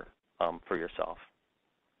system for yourself.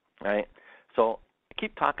 All right. So I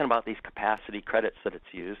keep talking about these capacity credits that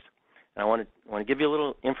it's used. And I want to give you a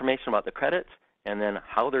little information about the credits and then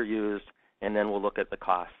how they're used, and then we'll look at the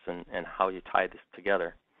costs and how you tie this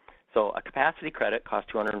together. So a capacity credit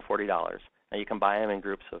costs $240. Now you can buy them in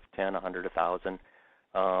groups of 10, 100, 1,000.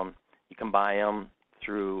 You can buy them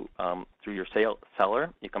through your seller.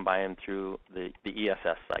 You can buy them through the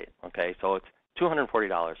ESS site. Okay, so it's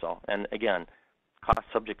 $240 though. And again, cost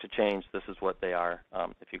subject to change. This is what they are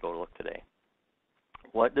if you go to look today.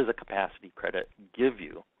 What does a capacity credit give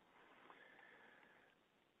you?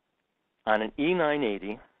 On an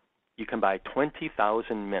E980, you can buy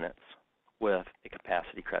 20,000 minutes with a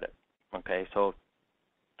capacity credit. Okay, so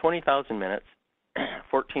 20,000 minutes,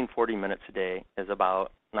 1440 minutes a day is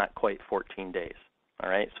about not quite 14 days. All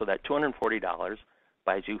right, so that $240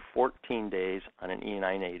 buys you 14 days on an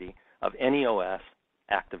E980 of any OS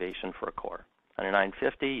activation for a core. On a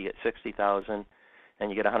 950, you get 60,000, and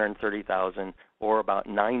you get 130,000, or about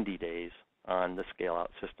 90 days on the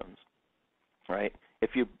scale-out systems. Right?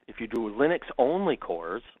 If you do Linux-only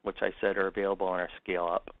cores, which I said are available on our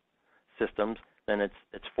scale-up systems, then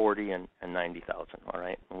it's 40 and 90,000. All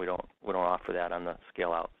right, and we don't offer that on the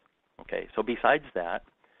scale-out. Okay, so besides that,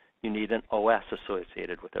 you need an OS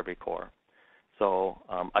associated with every core. So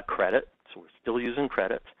a credit. So we're still using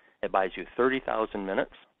credits. It buys you 30,000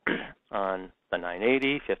 minutes on the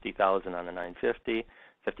 980, 50,000 on the 950,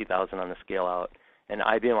 50,000 on the scale-out. And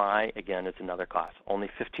IBM I, again, is another cost, only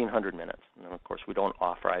 1,500 minutes. And of course, we don't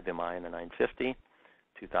offer IBM I in the 950,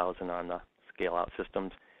 2,000 on the scale-out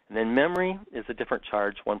systems. And then memory is a different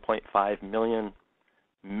charge, 1.5 million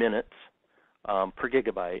minutes per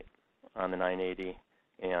gigabyte on the 980,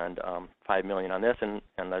 and 5 million on this. And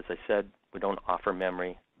as I said, we don't offer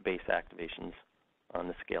memory-based activations on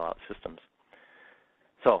the scale-out systems.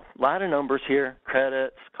 So a lot of numbers here,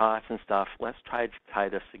 credits, costs, and stuff. Let's try to tie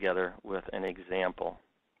this together with an example.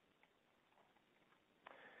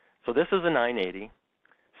 So this is a 980,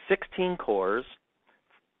 16 cores,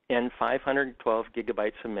 and 512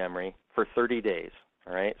 gigabytes of memory for 30 days.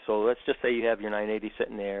 All right. So let's just say you have your 980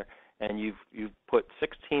 sitting there, and you've put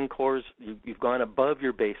 16 cores. You've gone above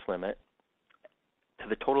your base limit to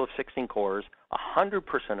the total of 16 cores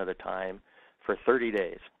 100% of the time for 30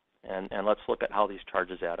 days. And let's look at how these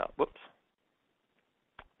charges add up. Whoops.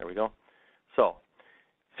 There we go. So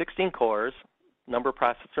 16 cores, number of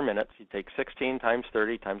processor minutes. You take 16 times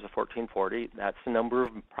 30 times the 1440. That's the number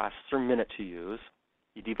of processor minutes you use.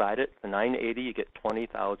 You divide it, the 980, you get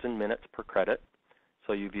 20,000 minutes per credit.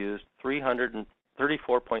 So you've used 334.56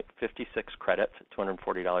 credits at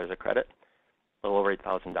 $240 a credit, a little over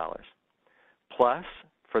 $8,000. Plus,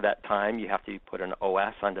 for that time, you have to put an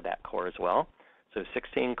OS onto that core as well. So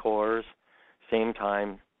 16 cores, same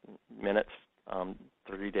time, minutes,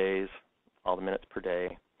 30 days, all the minutes per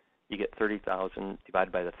day. You get 30,000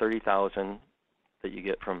 divided by the 30,000 that you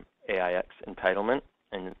get from AIX entitlement,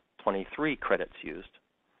 and 23 credits used,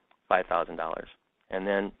 $5,000. And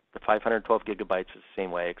then the 512 gigabytes is the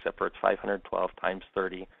same way, except for it's 512 times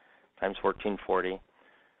 30 times 1440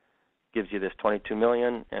 gives you this 22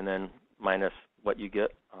 million, and then minus what you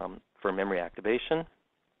get for memory activation.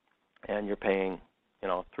 And you're paying,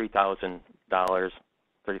 $3,000,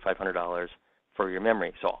 $3,500 for your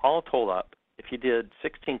memory. So all told up, if you did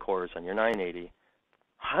 16 cores on your 980,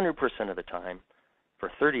 100% of the time for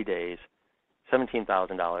 30 days, $17,000,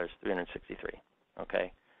 $363.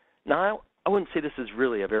 Okay. Now I wouldn't say this is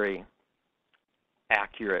really a very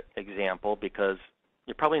accurate example, because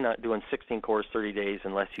you're probably not doing 16 cores 30 days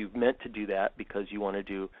unless you've meant to do that because you want to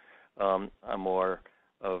do a more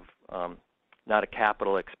of not a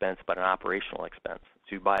capital expense, but an operational expense.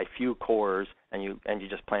 So you buy few cores, and you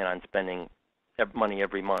just plan on spending money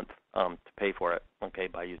every month to pay for it, okay,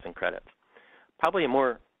 by using credits. Probably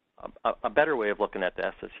a better way of looking at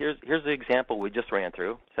this is here's the example we just ran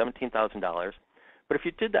through, $17,000. But if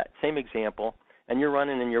you did that same example, and you're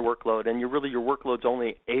running in your workload, and your workload's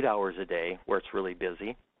only 8 hours a day, where it's really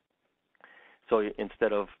busy. So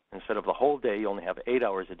instead of the whole day, you only have 8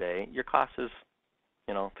 hours a day. Your cost is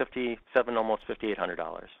 $57, almost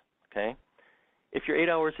 $5,800, okay? If you're 8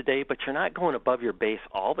 hours a day, but you're not going above your base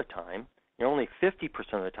all the time, you're only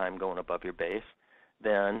 50% of the time going above your base,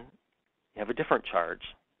 then you have a different charge,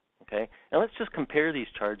 okay? Now let's just compare these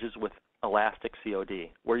charges with Elastic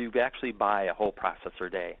COD, where you actually buy a whole processor a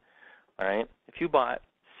day, all right? If you bought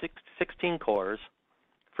 16 cores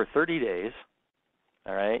for 30 days,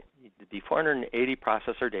 all right, it'd be 480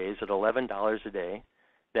 processor days at $11 a day.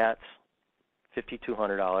 That's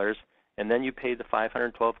 $5,200, and then you pay the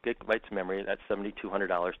 512 gigabytes of memory. That's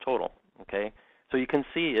 $7,200 total. Okay, so you can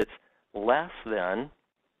see it's less than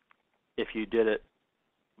if you did it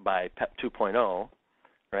by PEP 2.0,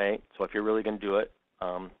 right? So if you're really going to do it,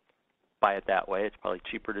 buy it that way. It's probably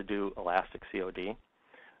cheaper to do elastic COD,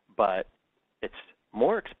 but it's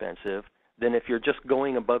more expensive than if you're just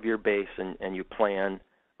going above your base and you plan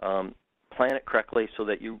it correctly so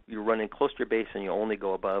that you're running close to your base and you only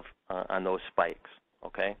go above on those spikes,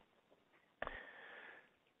 okay?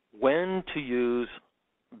 When to use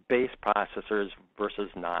base processors versus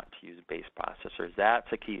not to use base processors, that's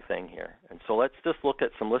a key thing here. And so let's just look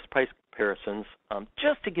at some list price comparisons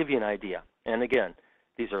just to give you an idea. And again,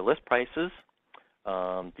 these are list prices.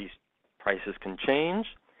 These prices can change,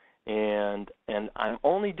 and I'm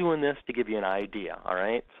only doing this to give you an idea, all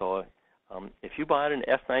right? So if you bought an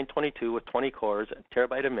S922 with 20 cores, a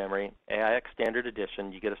terabyte of memory, AIX Standard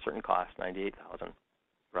Edition, you get a certain cost, $98,000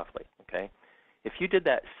 roughly, okay? If you did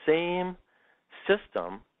that same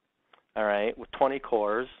system, all right, with 20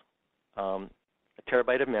 cores, a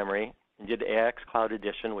terabyte of memory, and you did AIX Cloud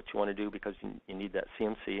Edition, which you want to do because you need that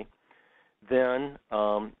CMC, then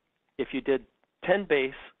if you did 10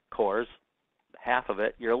 base cores, half of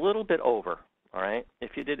it, you're a little bit over, all right?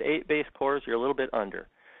 If you did 8 base cores, you're a little bit under.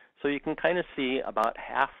 So you can kind of see about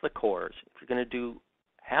half the cores. If you're going to do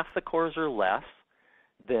half the cores or less,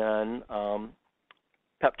 then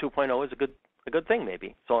PEP 2.0 is a good thing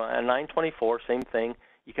maybe. So a 924, same thing.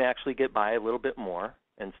 You can actually get by a little bit more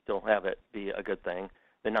and still have it be a good thing.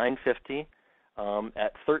 The 950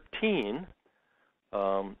 at 13,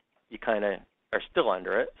 you kind of are still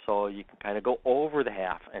under it, so you can kind of go over the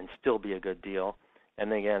half and still be a good deal.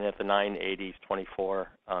 And again, at the 980s, 24,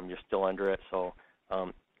 you're still under it. So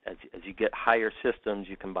as you get higher systems,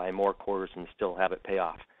 you can buy more cores and still have it pay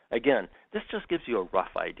off. Again, this just gives you a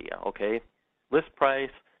rough idea, okay? List price,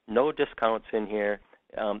 no discounts in here.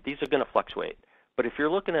 These are going to fluctuate. But if you're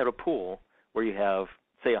looking at a pool where you have,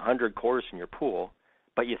 say, 100 cores in your pool,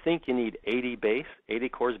 but you think you need 80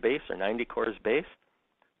 cores base or 90 cores base,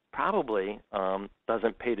 probably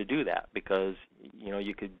doesn't pay to do that because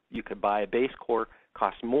you could buy a base core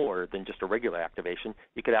cost more than just a regular activation.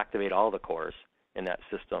 You could activate all the cores in that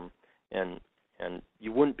system, and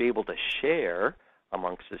you wouldn't be able to share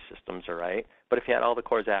amongst the systems, all right? But if you had all the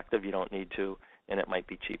cores active, you don't need to, and it might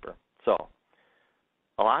be cheaper. So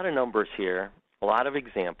a lot of numbers here, a lot of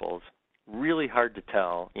examples, really hard to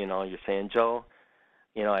tell. You're saying, Joe,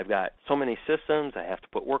 I've got so many systems, I have to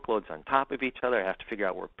put workloads on top of each other, I have to figure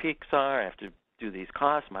out where peaks are, I have to do these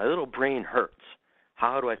costs, my little brain hurts.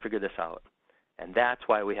 How do I figure this out? And that's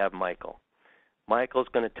why we have Michael. Michael's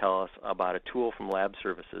going to tell us about a tool from Lab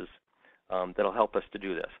Services that'll help us to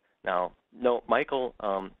do this. Now, no, Michael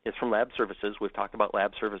is from Lab Services. We've talked about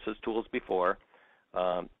Lab Services tools before.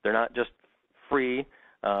 They're not just free.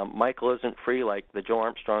 Michael isn't free like the Joe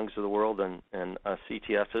Armstrongs of the world and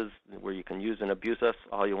CTSs where you can use and abuse us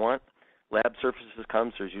all you want. Lab Services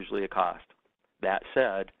comes, there's usually a cost. That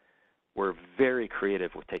said, we're very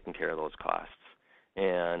creative with taking care of those costs.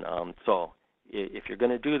 And so if you're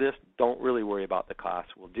going to do this, don't really worry about the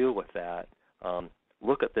costs. We'll deal with that.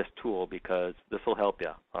 Look at this tool because this will help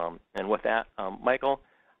you. And with that, Michael,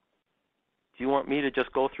 do you want me to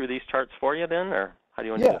just go through these charts for you then, or how do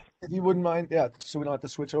you want to do this? If you wouldn't mind, so we don't have to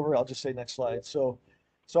switch over, I'll just say next slide. So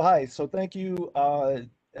hi, so thank you.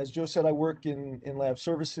 As Joe said, I work in Lab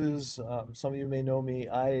Services. Some of you may know me.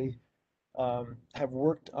 I have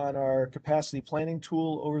worked on our capacity planning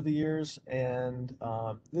tool over the years, and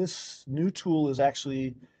this new tool is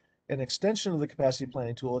actually an extension of the capacity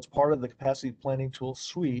planning tool. It's part of the capacity planning tool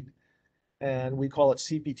suite, and we call it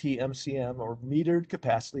CPT MCM, or metered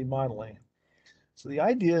capacity modeling. So the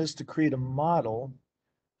idea is to create a model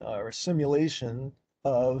or a simulation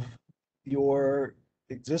of your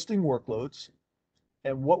existing workloads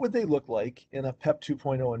and what would they look like in a PEP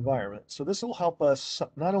 2.0 environment. So this will help us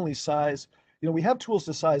not only size, we have tools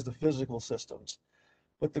to size the physical systems,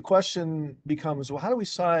 but the question becomes, well, how do we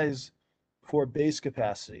size for base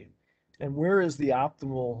capacity? And where is the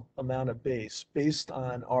optimal amount of base based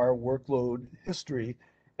on our workload history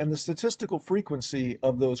and the statistical frequency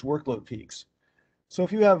of those workload peaks? So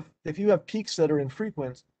if you have peaks that are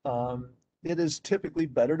infrequent, it is typically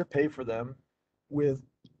better to pay for them with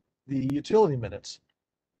the utility minutes.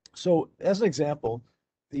 So as an example,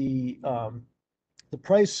 the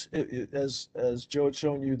price, as Joe had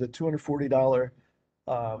shown you, the $240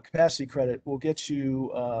 capacity credit will get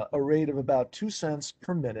you a rate of about 2 cents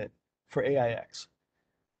per minute for AIX.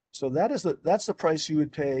 So that's the price you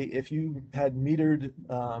would pay if you had metered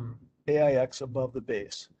AIX above the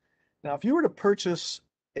base. Now, if you were to purchase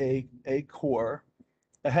a core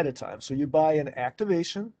ahead of time, so you buy an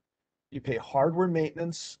activation, you pay hardware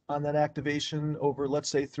maintenance on that activation over, let's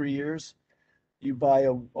say, 3 years, you buy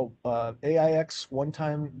a AIX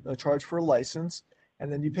one-time charge for a license,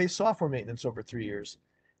 and then you pay software maintenance over 3 years.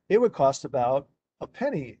 it would cost about a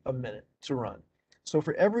penny a minute to run. So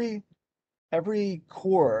for every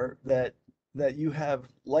core that you have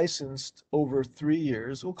licensed over 3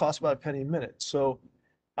 years, it will cost about a penny a minute. So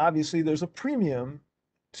obviously there's a premium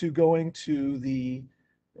to going to the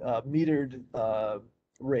metered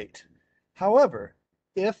rate. However,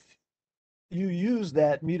 if you use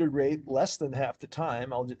that metered rate less than half the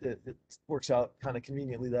time, it works out kind of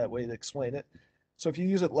conveniently that way to explain it. So if you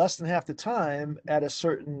use it less than half the time at a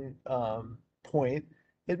certain point,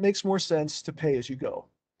 it makes more sense to pay as you go.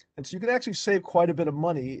 And so you can actually save quite a bit of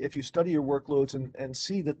money if you study your workloads and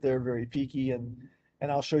see that they're very peaky, and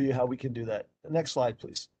I'll show you how we can do that. Next slide,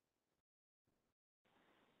 please.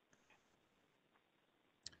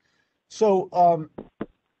 So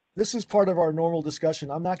this is part of our normal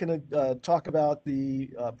discussion. I'm not going to talk about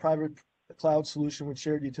the private cloud solution with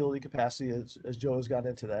shared utility capacity as Joe has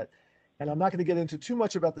gotten into that. And I'm not going to get into too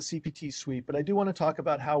much about the CPT suite, but I do want to talk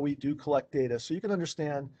about how we do collect data so you can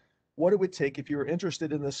understand what it would take if you were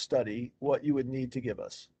interested in this study, what you would need to give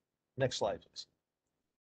us. Next slide, please.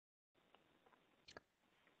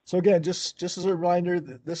 So again, just as a reminder,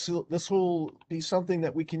 this will be something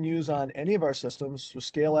that we can use on any of our systems, so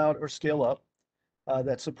scale out or scale up,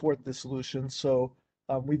 that support the solution. So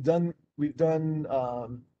we've done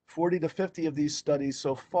 40 to 50 of these studies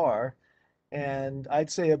so far, and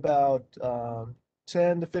I'd say about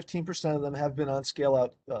 10 to 15% of them have been on scale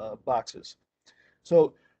out boxes.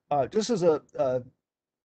 So just as a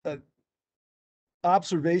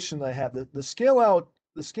observation I have, the scale out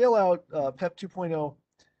PEP 2.0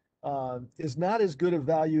 is not as good a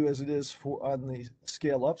value as it is on the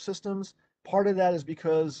scale up systems. Part of that is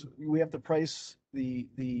because we have to price the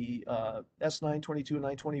S922 and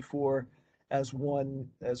 924 as one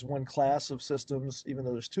class of systems, even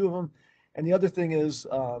though there's two of them. And the other thing is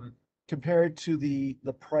compared to the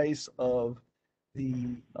price of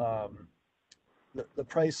the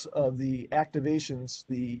price of the activations,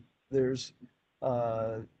 there's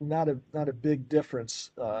not a big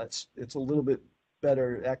difference. It's a little bit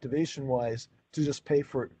better activation wise to just pay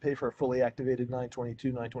for a fully activated 922,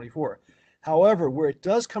 924. However, where it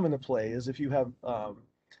does come into play is if you have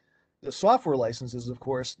the software licenses, of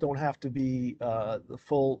course, don't have to be the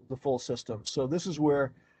full system. So this is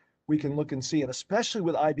where we can look and see, and especially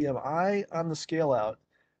with IBM I on the scale out,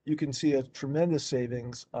 you can see a tremendous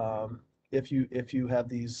savings if you have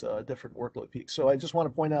these different workload peaks. So I just want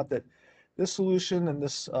to point out that this solution and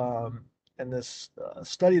this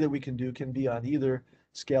study that we can do can be on either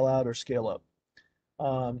scale out or scale up.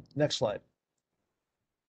 Next slide.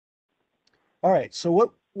 All right,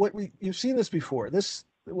 so you've seen this before. This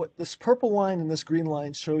purple line and this green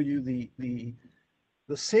line show you the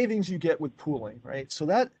savings you get with pooling, right? So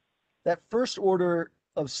that first order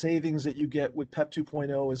of savings that you get with PEP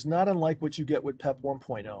 2.0 is not unlike what you get with PEP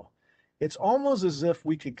 1.0. It's almost as if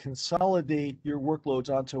we could consolidate your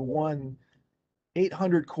workloads onto one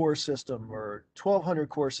 800 core system or 1200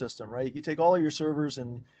 core system, right? You take all of your servers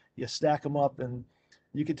and you stack them up, and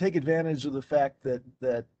you can take advantage of the fact that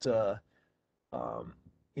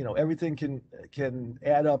everything can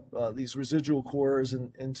add up these residual cores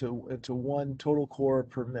into one total core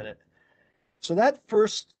per minute. So that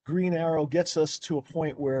first green arrow gets us to a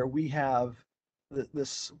point where we have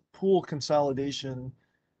this pool consolidation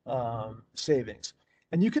savings.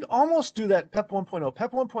 And you could almost do that PEP 1.0.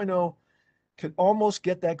 PEP 1.0 could almost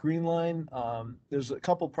get that green line. There's a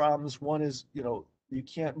couple problems. One is, you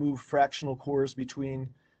can't move fractional cores between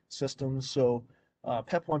systems. So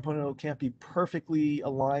PEP 1.0 can't be perfectly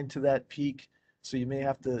aligned to that peak. So you may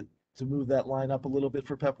have to move that line up a little bit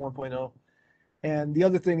for PEP 1.0. And the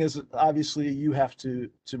other thing is, obviously, you have to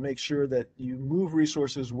make sure that you move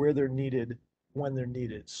resources where they're needed when they're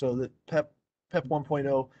needed. So that PEP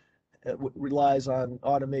 1.0 relies on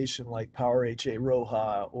automation like PowerHA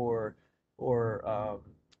Roha or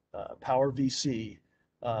Power VC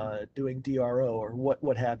doing DRO or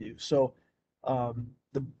what have you. So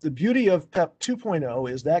the beauty of PEP 2.0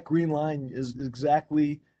 is that green line is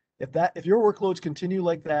exactly, if your workloads continue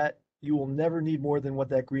like that, you will never need more than what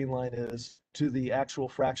that green line is to the actual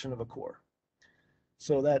fraction of a core.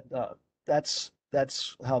 So that's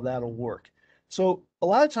how that'll work. So a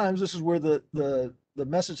lot of times this is where the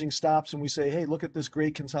messaging stops and we say, hey, look at this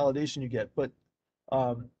great consolidation you get. But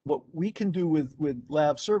what we can do with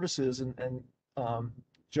lab services, and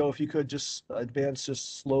Joe, if you could just advance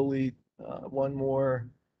just slowly, one more,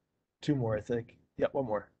 two more, I think. Yeah, one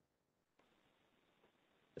more.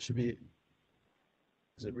 It should be,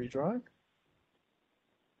 is it redrawing?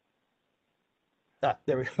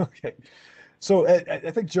 There we go. Okay. So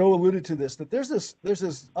I think Joe alluded to this, that there's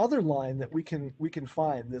this other line that we can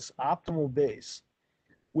find, this optimal base.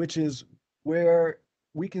 which is where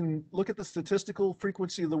we can look at the statistical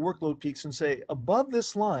frequency of the workload peaks and say, above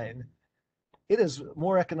this line, it is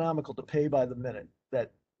more economical to pay by the minute.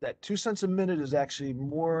 That 2 cents a minute is actually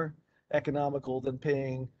more economical than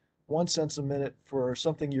paying 1 cent a minute for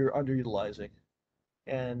something you're underutilizing,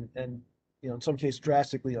 and in some cases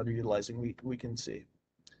drastically underutilizing. We can see.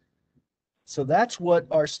 So that's what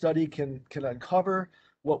our study can uncover.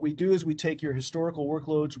 What we do is we take your historical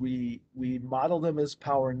workloads, we model them as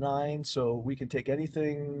power 9, so we can take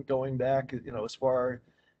anything going back, as far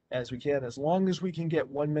as we can. As long as we can get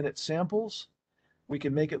 1 minute samples, we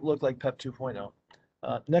can make it look like PEP 2.0.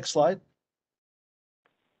 Next slide.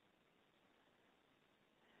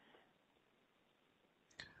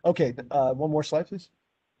 Okay, one more slide, please.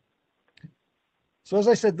 So as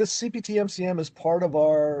I said, this CPT MCM is part of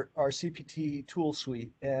our CPT tool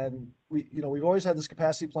suite, and we've always had this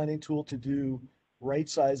capacity planning tool to do right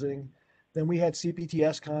sizing. Then we had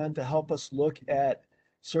CPT SCON to help us look at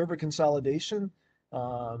server consolidation,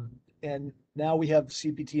 and now we have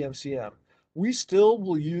CPT MCM. We still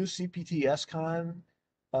will use CPT SCON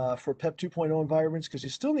for PEP 2.0 environments because you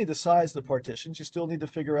still need to size the partitions. You still need to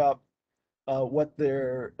figure out what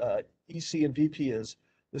their EC and VP is.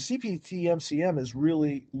 The CPT MCM is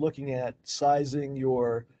really looking at sizing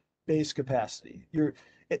your base capacity.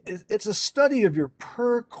 It's a study of your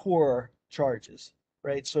per core charges,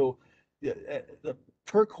 right? So the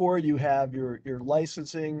per core, you have your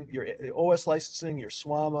licensing, your OS licensing, your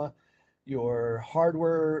SWAMA, your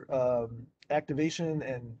hardware activation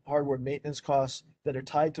and hardware maintenance costs that are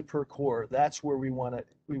tied to per core. That's where we want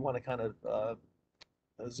to kind of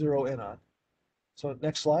zero in on. So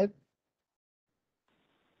next slide.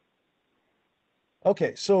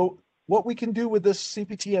 Okay, so what we can do with this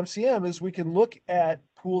CPT MCM is we can look at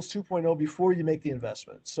Pools 2.0 before you make the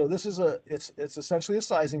investment. So this is it's essentially a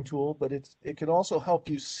sizing tool, but it can also help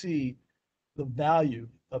you see the value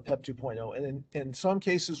of PEP 2.0. And in some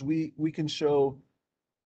cases, we can show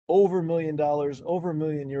over $1 million, over €1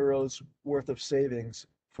 million worth of savings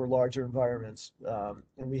for larger environments.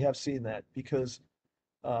 And we have seen that because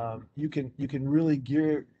you can really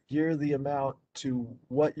gear the amount to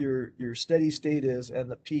what your steady state is,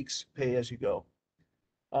 and the peaks pay as you go.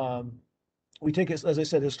 We take, as I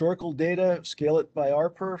said, historical data, scale it by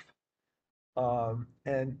RPerf,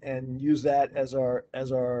 and use that as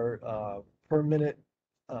our per minute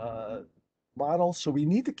model. So we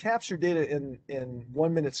need to capture data in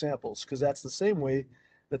 1 minute samples because that's the same way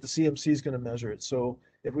that the CMC is going to measure it. So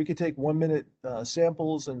if we could take 1 minute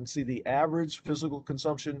samples and see the average physical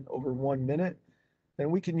consumption over 1 minute, then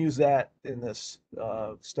we can use that in this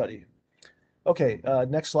study. Okay,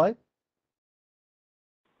 next slide.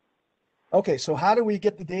 Okay, so how do we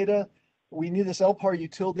get the data? We need this LPAR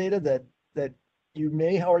util data that you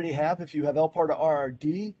may already have. If you have LPAR to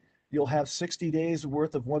RRD, you'll have 60 days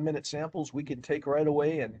worth of 1 minute samples we can take right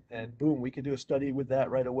away, and boom, we can do a study with that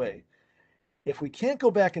right away. If we can't go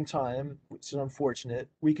back in time, which is unfortunate,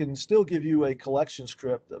 we can still give you a collection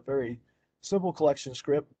script, a very simple collection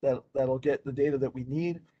script that'll get the data that we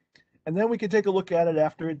need. And then we can take a look at it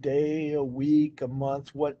after a day, a week, a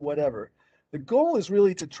month, whatever. The goal is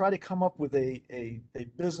really to try to come up with a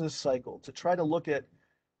business cycle, to try to look at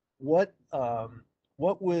what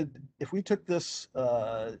would, if we took this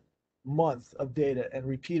month of data and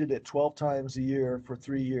repeated it 12 times a year for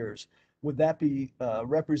 3 years, would that be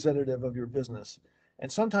representative of your business?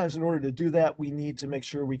 And sometimes in order to do that, we need to make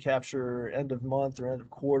sure we capture end of month or end of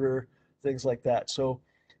quarter, things like that. So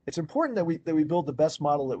it's important that we build the best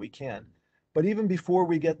model that we can. But even before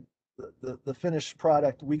we get the finished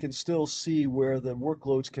product, we can still see where the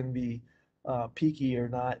workloads can be peaky or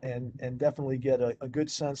not, and definitely get a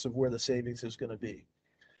good sense of where the savings is going to be.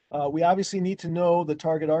 We obviously need to know the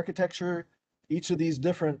target architecture. Each of these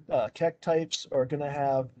different KEK types are going to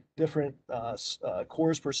have different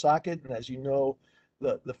cores per socket, and as you know,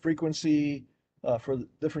 the frequency for the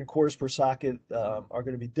different cores per socket are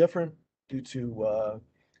going to be different due to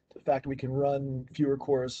the fact we can run fewer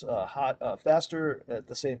cores faster at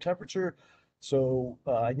the same temperature. So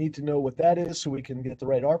I need to know what that is so we can get the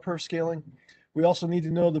right RPerf scaling. We also need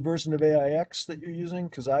to know the version of AIX that you're using,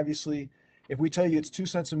 because obviously if we tell you it's 2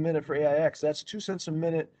 cents a minute for AIX, that's 2 cents a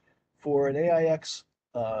minute for an AIX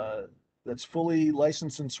that's fully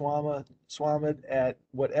licensed in SWAMA at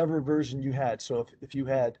whatever version you had. So if you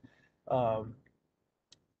had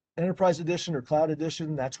Enterprise Edition or Cloud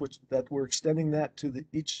Edition, that we're extending that to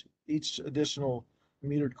each additional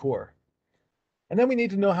metered core. And then we need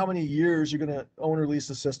to know how many years you're going to own or lease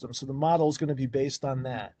the system. So the model is going to be based on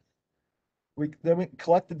that. Then we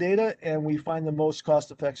collect the data and we find the most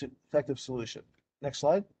cost-effective solution. Next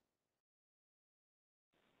slide.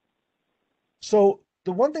 So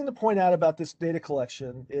the one thing to point out about this data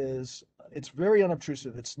collection is it's very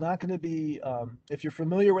unobtrusive. It's not going to be, if you're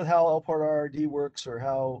familiar with how LPAR RRD works or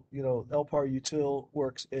how, LPAR util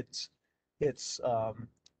works, it's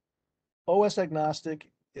OS agnostic.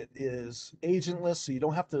 It is agentless, so you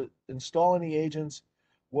don't have to install any agents.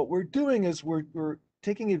 What we're doing is we're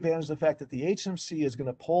taking advantage of the fact that the HMC is going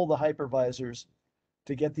to pull the hypervisors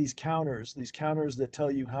to get these counters that tell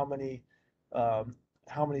you um,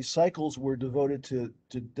 how many cycles were devoted to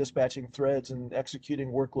dispatching threads and executing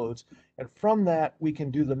workloads. And from that, we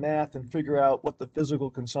can do the math and figure out what the physical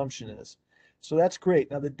consumption is. So that's great.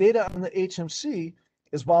 Now the data on the HMC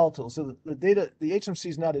is volatile. So the HMC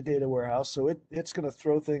is not a data warehouse, so it's going to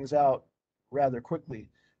throw things out rather quickly,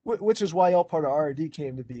 which is why LPAR to RRD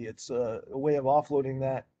came to be. It's a way of offloading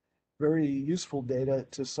that very useful data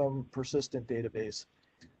to some persistent database.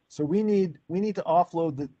 So we need to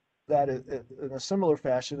offload that in a similar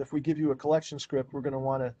fashion. If we give you a collection script, we're going to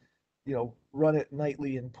want to, run it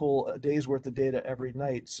nightly and pull a day's worth of data every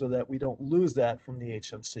night so that we don't lose that from the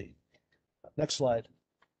HMC. Next slide.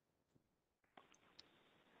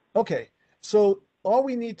 Okay, so all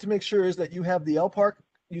we need to make sure is that you have the LPAR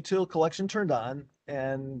util collection turned on,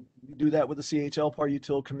 and you do that with the CH-LPAR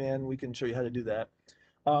util command. We can show you how to do that.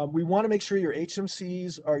 We want to make sure your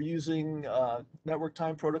HMCs are using network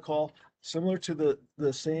time protocol, similar to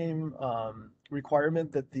the same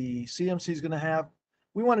requirement that the CMC is going to have.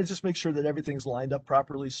 We want to just make sure that everything's lined up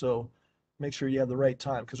properly, so make sure you have the right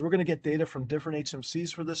time, because we're going to get data from different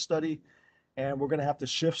HMCs for this study, and we're going to have to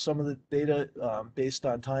shift some of the data based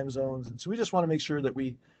on time zones. And so we just want to make sure that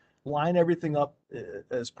we line everything up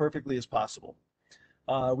as perfectly as possible.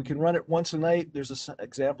 We can run it once a night. There's an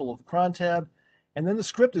example of cron tab. And then the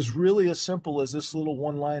script is really as simple as this little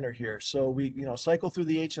one-liner here. So we, cycle through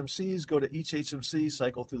the HMCs, go to each HMC,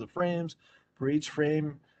 cycle through the frames. For each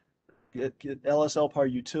frame, get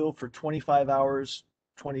LS-LPAR util for 25 hours,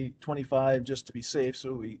 25 just to be safe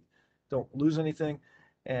so we don't lose anything.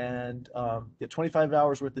 And get 25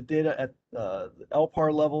 hours worth of data at the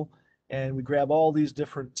LPAR level. And we grab all these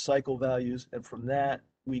different cycle values. And from that,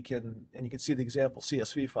 we can, and you can see the example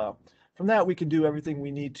CSV file. From that, we can do everything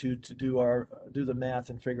we need to do the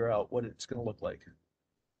math and figure out what it's going to look like.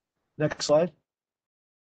 Next slide.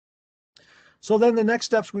 So then the next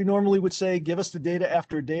steps we normally would say, give us the data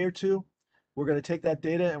after a day or two. We're going to take that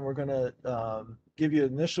data and we're going to give you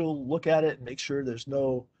an initial look at it and make sure there's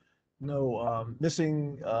no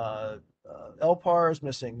missing LPARs,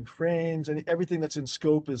 missing frames, and everything that's in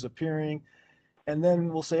scope is appearing. And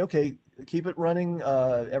then we'll say, okay, keep it running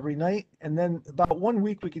every night. And then about 1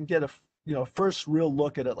 week, we can get a first real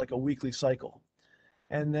look at it, like a weekly cycle.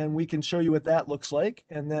 And then we can show you what that looks like.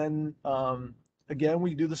 And then again,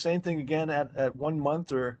 we do the same thing again at 1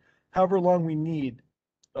 month or however long we need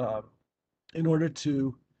uh, in order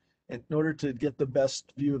to get the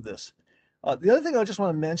best view of this. The other thing I just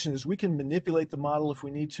want to mention is we can manipulate the model if we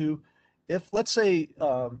need to. If, let's say,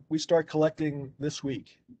 we start collecting this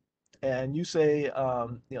week, and you say,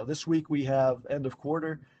 this week we have end of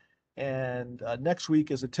quarter, and next week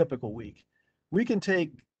is a typical week. We can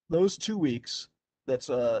take those 2 weeks, that's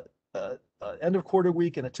a end of quarter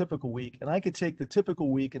week and a typical week, and I could take the typical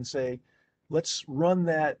week and say, let's run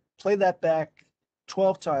that, play that back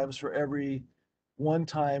 12 times for every one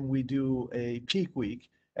time we do a peak week,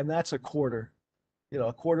 and that's a quarter.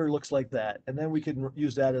 A quarter looks like that, and then we can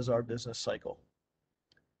use that as our business cycle.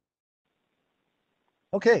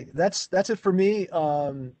 Okay, that's it for me.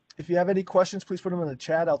 If you have any questions, please put them in the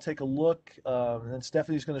chat. I'll take a look. And then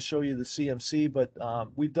Stephanie's going to show you the CMC, but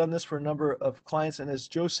we've done this for a number of clients. And as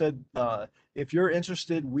Joe said, if you're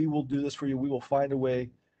interested, we will do this for you. We will find a way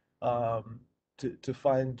to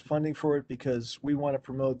find funding for it, because we want to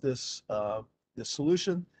promote this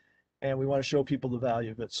solution, and we want to show people the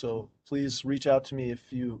value of it. So please reach out to me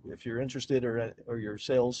if you're interested, or your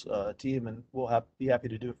sales team, and we'll be happy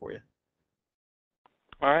to do it for you.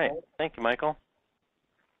 All right. Thank you, Michael.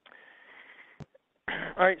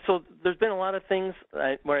 All right, so there's been a lot of things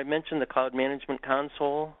where I mentioned the Cloud Management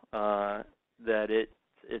Console, that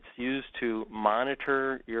it's used to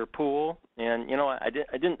monitor your pool. And, I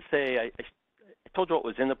didn't say, I told you what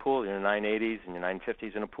was in the pool, your 980s and your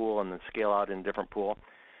 950s in a pool, and then scale out in a different pool.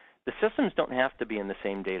 The systems don't have to be in the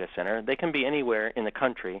same data center. They can be anywhere in the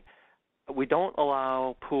country. We don't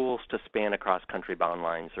allow pools to span across country bound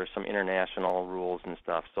lines. There's some international rules and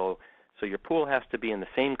stuff. So your pool has to be in the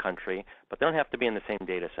same country, but they don't have to be in the same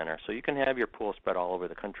data center. So you can have your pool spread all over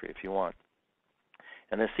the country if you want.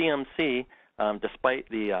 And the CMC, despite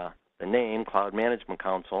the name, Cloud Management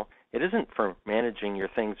Console, it isn't for managing your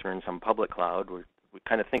things that are in some public cloud. We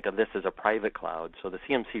kind of think of this as a private cloud. So the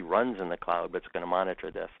CMC runs in the cloud, but it's going to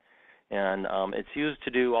monitor this. And it's used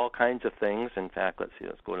to do all kinds of things. In fact, let's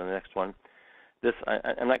go to the next one. This,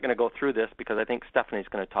 I'm not going to go through this because I think Stephanie's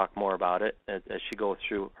going to talk more about it as she goes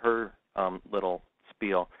through her little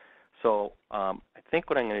spiel. So I think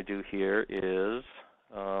what I'm going to do here is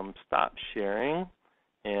stop sharing,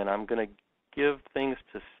 and I'm going to give things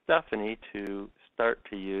to Stephanie to start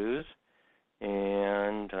to use.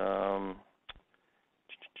 And I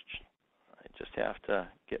just have to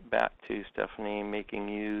get back to Stephanie making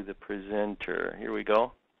you the presenter. Here we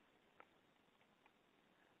go.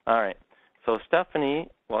 All right. So Stephanie,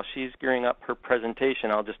 while she's gearing up her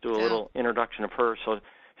presentation, I'll just do a little introduction of her. So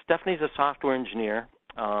Stephanie's a software engineer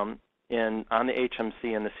on the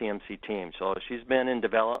HMC and the CMC team. So she's been in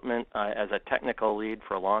development as a technical lead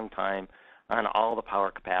for a long time on all the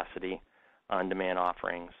power capacity on-demand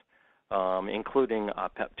offerings, including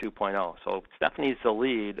PEP 2.0. So Stephanie's the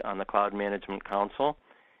lead on the Cloud Management Council,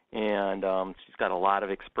 and she's got a lot of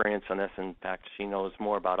experience on this. In fact, she knows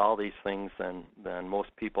more about all these things than most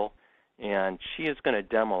people. And she is going to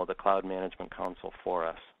demo the Cloud Management Council for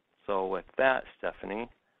us. So with that, Stephanie,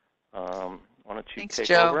 why don't you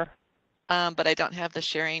take over? But I don't have the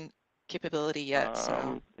sharing capability yet.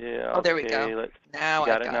 So yeah. Oh, there we go. Now I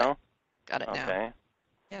got it now. Got it now. Okay.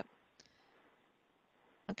 Yep.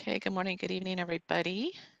 Okay. Good morning. Good evening,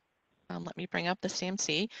 everybody. Let me bring up the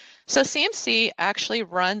CMC. So CMC actually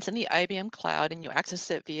runs in the IBM Cloud, and you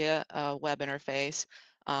access it via a web interface.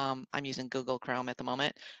 I'm using Google Chrome at the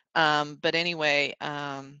moment. But anyway,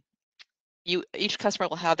 each customer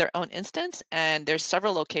will have their own instance, and there's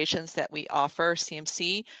several locations that we offer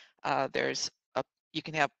CMC. You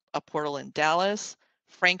can have a portal in Dallas,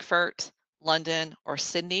 Frankfurt, London, or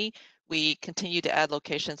Sydney. We continue to add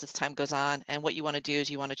locations as time goes on, and what you want to do is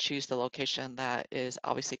you want to choose the location that is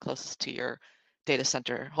obviously closest to your data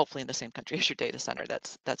center, hopefully in the same country as your data center.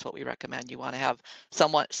 That's what we recommend. You want to have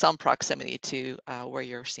some proximity to where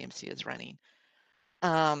your CMC is running.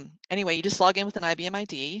 Anyway, you just log in with an IBM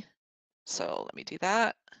ID. So let me do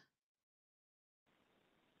that.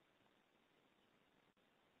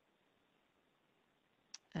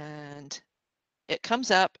 And it comes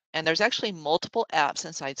up, and there's actually multiple apps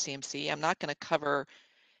inside CMC. I'm not going to cover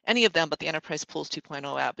any of them but the Enterprise Pools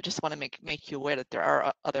 2.0 app, but just want to make you aware that there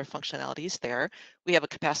are other functionalities there. We have a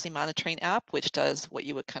capacity monitoring app, which does what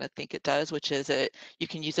you would kind of think it does, which is you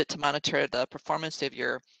can use it to monitor the performance of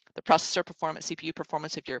the processor performance, CPU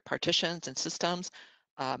performance of your partitions and systems,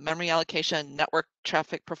 memory allocation, network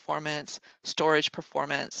traffic performance, storage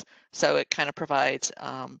performance. So it kind of provides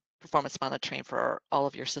performance monitoring for all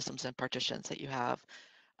of your systems and partitions that you have.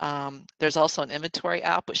 There's also an inventory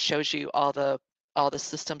app which shows you all the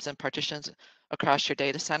systems and partitions across your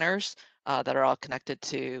data centers that are all connected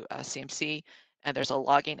to CMC. And there's a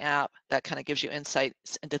logging app that kind of gives you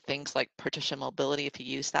insights into things like partition mobility. If you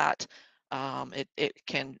use that, it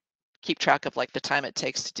can keep track of like the time it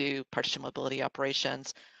takes to do partition mobility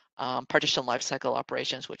operations, partition lifecycle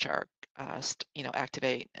operations, which are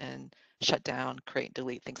activate and shut down, create,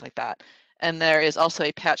 delete, things like that. And there is also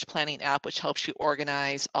a patch planning app which helps you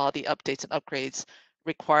organize all the updates and upgrades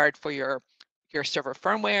required for your server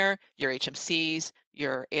firmware, your HMCs,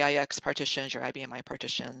 your AIX partitions, your IBM I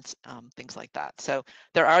partitions, things like that. So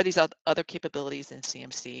there are these other capabilities in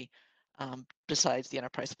CMC besides the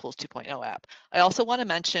Enterprise Pools 2.0 app. I also want to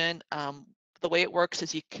mention the way it works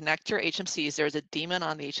is you connect your HMCs. There's a daemon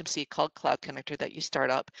on the HMC called Cloud Connector that you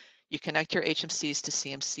start up. You connect your HMCs to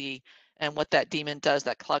CMC, and what that daemon does,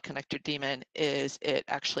 that Cloud Connector daemon, is it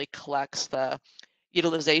actually collects the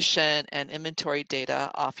utilization and inventory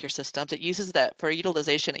data off your systems. It uses that for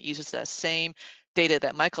utilization. It uses that same data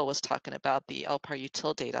that Michael was talking about, the LPAR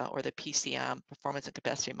util data or the PCM, performance and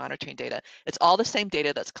capacity monitoring data. It's all the same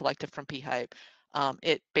data that's collected from pHype.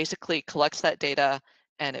 It basically collects that data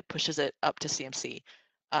and it pushes it up to CMC.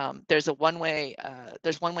 There's one-way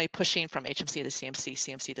pushing from HMC to CMC.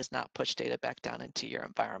 CMC does not push data back down into your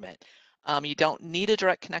environment. You don't need a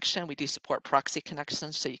direct connection. We do support proxy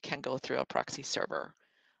connections, so you can go through a proxy server.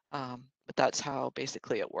 But that's how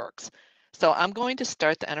basically it works. So I'm going to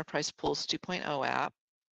start the Enterprise Pools 2.0 app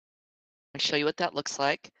and show you what that looks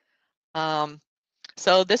like.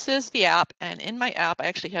 So this is the app, and in my app, I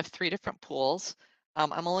actually have 3 different pools.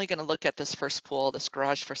 I'm only going to look at this first pool, this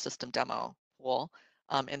Garage for System Demo pool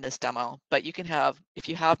in this demo. But you can have, if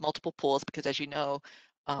you have multiple pools, because as you know,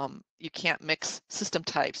 you can't mix system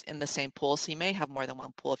types in the same pool. So you may have more than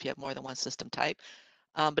one pool if you have more than one system type.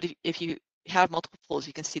 But if you have multiple pools,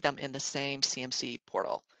 you can see them in the same CMC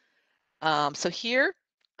portal. So here,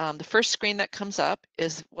 the first screen that comes up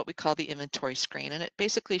is what we call the inventory screen, and it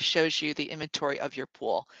basically shows you the inventory of your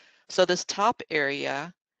pool. So this top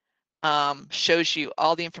area shows you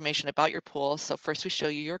all the information about your pool. So first we show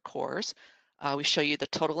you your cores. We show you the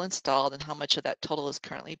total installed and how much of that total is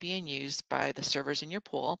currently being used by the servers in your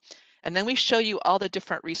pool. And then we show you all the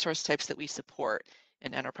different resource types that we support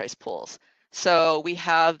in enterprise pools. So we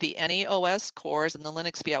have the NAOS cores and the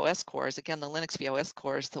Linux VOS cores. Again, the Linux VOS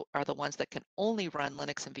cores are the ones that can only run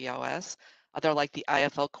Linux and VOS. They're like the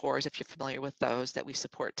IFL cores, if you're familiar with those, that we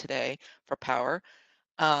support today for power.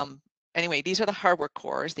 Anyway, these are the hardware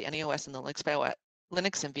cores, the NAOS and the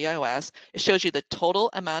Linux and VOS. It shows you the total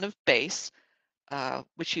amount of base,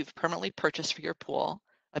 which you've permanently purchased for your pool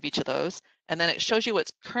of each of those. And then it shows you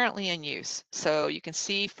what's currently in use. So you can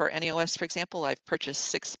see for NAOS, for example, I've purchased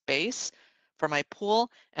 6 base for my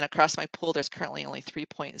pool, and across my pool, there's currently only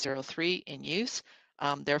 3.03 in use.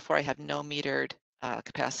 Therefore, I have no metered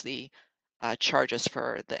capacity charges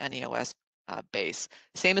for the NAOS base.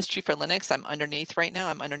 Same is true for Linux. I'm underneath right now.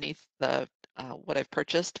 I'm underneath the what I've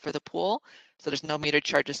purchased for the pool. So there's no metered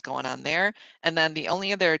charges going on there. And then the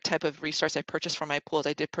only other type of resource I purchased for my pool is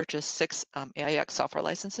I did purchase 6 AIX software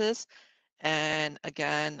licenses. And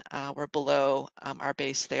again, we're below our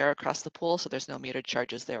base there across the pool, so there's no metered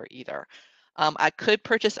charges there either. I could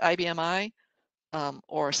purchase IBMI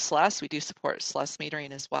or SLES. We do support SLES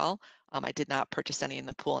metering as well. I did not purchase any in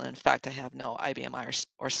the pool, and in fact, I have no IBMI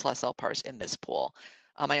or SLES LPARs in this pool.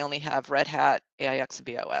 I only have Red Hat, AIX, and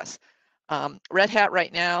VOS. Red Hat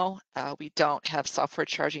right now, we don't have software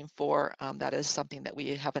charging for. That is something that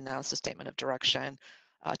we have announced a statement of direction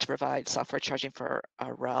to provide software charging for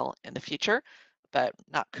RHEL in the future, but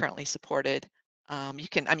not currently supported. You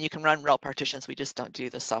can run RHEL partitions. We just don't do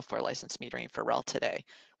the software license metering for RHEL today.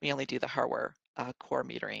 We only do the hardware core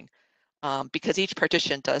metering. Because each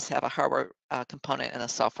partition does have a hardware component and a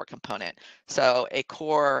software component. So a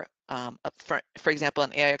core, for example,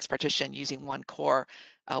 an AIX partition using one core,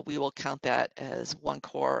 we will count that as one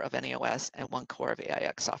core of NAOS and one core of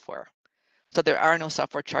AIX software. So there are no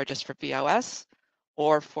software charges for VOS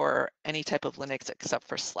or for any type of Linux except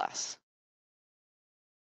for SLES.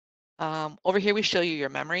 Over here, we show you your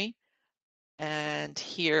memory. And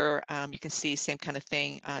here you can see same kind of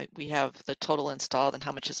thing. We have the total installed and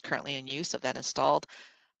how much is currently in use of that installed.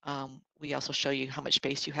 We also show you how much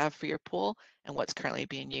space you have for your pool and what's currently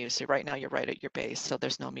being used. So right now you're right at your base, so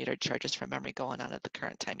there's no metered charges for memory going on at the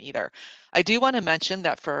current time either. I do want to mention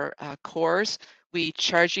that for cores, we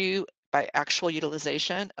charge you by actual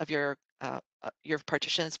utilization of your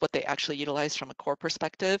partitions, what they actually utilize from a core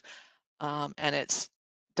perspective, and it's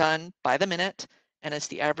done by the minute, and it's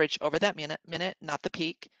the average over that minute, not the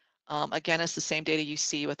peak. Again, it's the same data you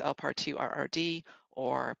see with LPAR2 RRD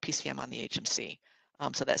or PCM on the HMC.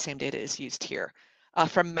 So that same data is used here.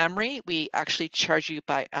 For memory, we actually charge you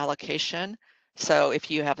by allocation. So if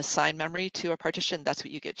you have assigned memory to a partition, that's what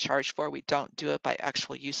you get charged for. We don't do it by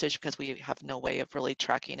actual usage because we have no way of really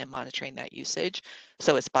tracking and monitoring that usage.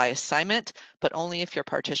 So it's by assignment, but only if your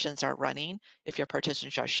partitions are running. If your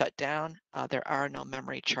partitions are shut down, there are no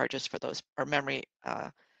memory charges for those, or memory,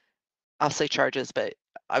 I'll say charges, but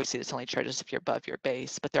obviously it's only charges if you're above your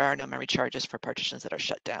base, but there are no memory charges for partitions that are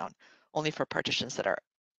shut down, only for partitions that are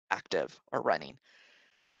active or running.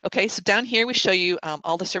 Okay, so down here we show you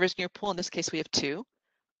all the servers in your pool. In this case, we have 2.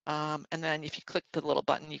 And then if you click the little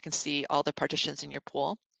button, you can see all the partitions in your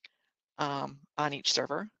pool on each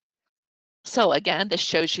server. So again, this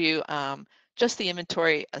shows you just the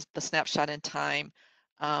inventory, the snapshot in time,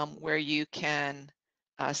 where you can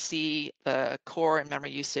see the core and memory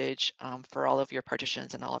usage for all of your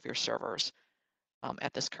partitions and all of your servers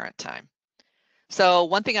at this current time. So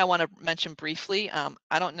one thing I want to mention briefly,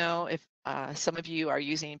 I don't know if some of you are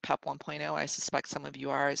using PEP 1.0. I suspect some of you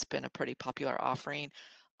are. It's been a pretty popular offering.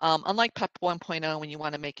 Unlike PEP 1.0, when you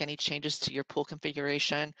want to make any changes to your pool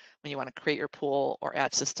configuration, when you want to create your pool or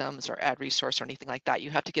add systems or add resource or anything like that,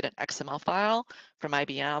 you have to get an XML file from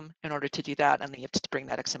IBM in order to do that. And then you have to bring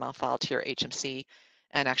that XML file to your HMC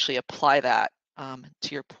and actually apply that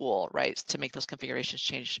to your pool, right, to make those configurations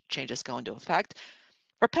changes go into effect.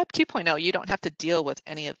 For PEP 2.0, you don't have to deal with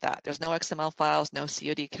any of that. There's no XML files, no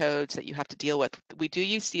COD codes that you have to deal with. We do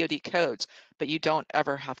use COD codes, but you don't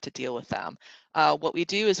ever have to deal with them. What we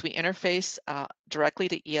do is we interface directly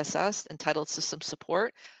to ESS, Entitled System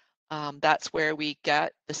Support. That's where we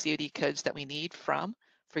get the COD codes that we need from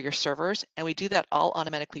for your servers, and we do that all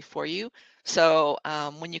automatically for you. So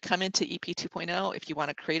when you come into EP 2.0, if you want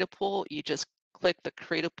to create a pool, you just click the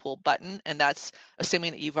create a pool button, and that's assuming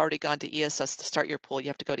that you've already gone to ESS to start your pool. You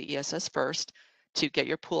have to go to ESS first to get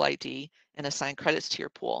your pool ID and assign credits to your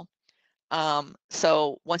pool.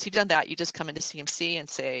 So once you've done that, you just come into CMC and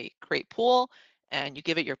say create pool, and you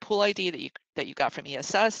give it your pool ID that you got from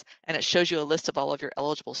ESS, and it shows you a list of all of your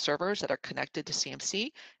eligible servers that are connected to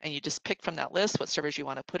CMC, and you just pick from that list what servers you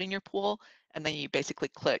want to put in your pool, and then you basically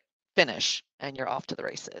click finish, and you're off to the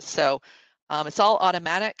races. So it's all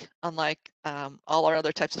automatic, unlike all our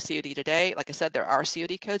other types of COD today. Like I said, there are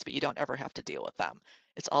COD codes, but you don't ever have to deal with them.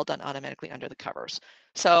 It's all done automatically under the covers.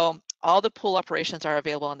 So all the pool operations are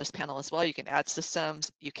available on this panel as well. You can add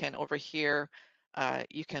systems. You can over here,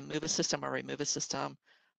 you can move a system or remove a system.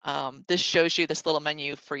 This shows you, this little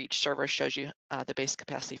menu for each server shows you the base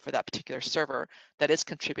capacity for that particular server that is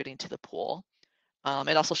contributing to the pool.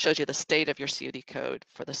 It also shows you the state of your COD code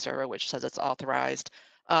for the server, which says it's authorized.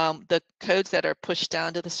 The codes that are pushed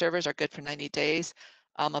down to the servers are good for 90 days.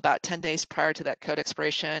 About 10 days prior to that code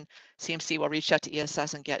expiration, CMC will reach out to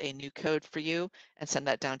ESS and get a new code for you and send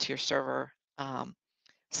that down to your server.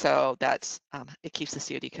 So that's, it keeps the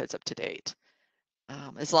COD codes up to date.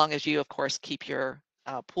 As long as you, of course, keep your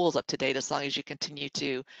pools up to date, as long as you continue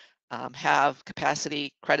to have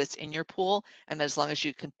capacity credits in your pool, and as long as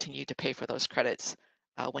you continue to pay for those credits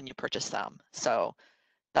when you purchase them. So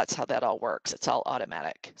that's how that all works. It's all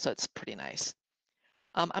automatic, so it's pretty nice.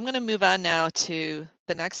 I'm going to move on now to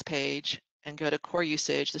the next page and go to core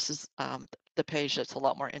usage. This is the page that's a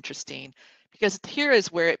lot more interesting, because here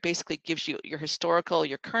is where it basically gives you your historical,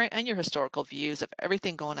 your current and your historical views of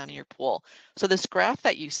everything going on in your pool. So this graph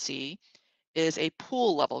that you see is a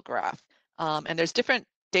pool level graph. And there's different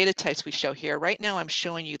data types we show here. Right now I'm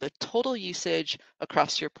showing you the total usage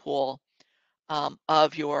across your pool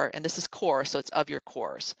of your, and this is core, so it's of your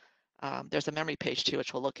cores. There's a memory page too,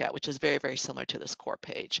 which we'll look at, which is very, very similar to this core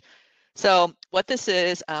page. So what this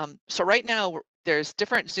is, so right now there's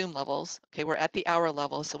different Zoom levels. Okay, we're at the hour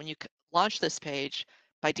level. So when you launch this page,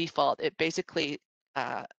 by default, it basically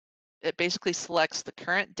selects the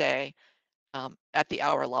current day at the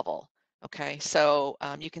hour level. Okay, so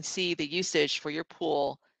you can see the usage for your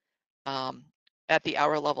pool at the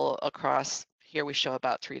hour level across. Here we show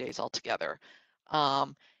about 3 days altogether.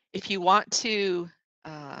 If you want to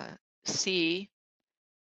see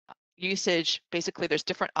usage, basically there's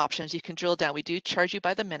different options. You can drill down. We do charge you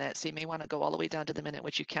by the minute, so you may want to go all the way down to the minute,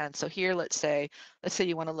 which you can. So here, let's say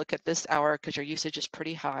you want to look at this hour because your usage is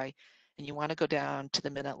pretty high, and you want to go down to the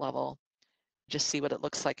minute level, just see what it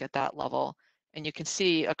looks like at that level. And you can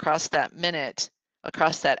see across that minute,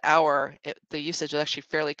 across that hour, the usage is actually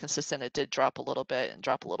fairly consistent. It did drop a little bit and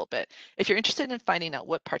drop a little bit. If you're interested in finding out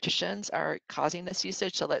what partitions are causing this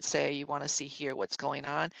usage, so let's say you want to see here what's going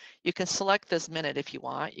on, you can select this minute if you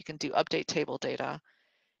want. You can do update table data,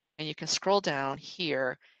 and you can scroll down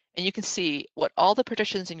here, and you can see what all the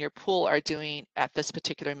partitions in your pool are doing at this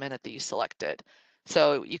particular minute that you selected.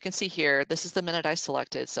 So you can see here, this is the minute I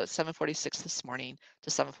selected. So it's 7:46 this morning to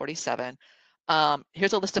 7:47.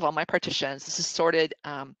 Here's a list of all my partitions. This is sorted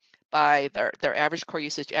by their average core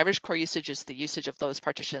usage. Average core usage is the usage of those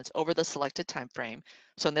partitions over the selected time frame.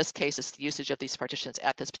 So in this case, it's the usage of these partitions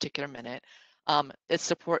at this particular minute.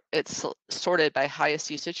 It's sorted by highest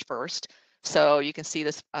usage first. So you can see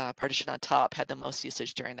this partition on top had the most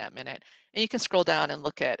usage during that minute. And you can scroll down and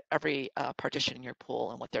look at every partition in your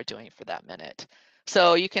pool and what they're doing for that minute.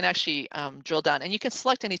 So you can actually drill down, and you can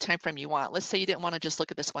select any time frame you want. Let's say you didn't want to just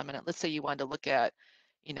look at this 1 minute. Let's say you wanted to look at,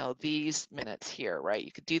 you know, these minutes here, right?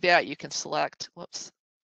 You could do that. You can select, whoops,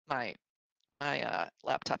 my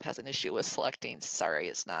laptop has an issue with selecting. Sorry,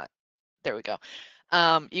 it's not, there we go.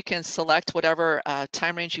 You can select whatever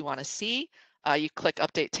time range you want to see. You click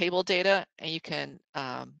update table data, and you can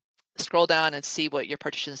scroll down and see what your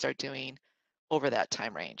partitions are doing over that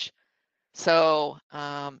time range. So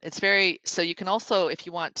so you can also, if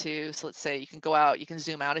you want to, so let's say you can go out, you can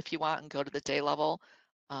zoom out if you want and go to the day level.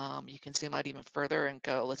 You can zoom out even further and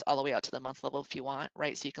go, let's all the way out to the month level if you want,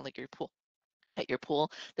 right? So you can look at your pool.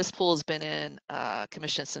 This pool has been in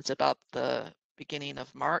commission since about the beginning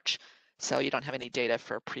of March. So you don't have any data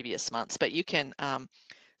for previous months, but you can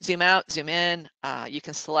zoom out, zoom in. You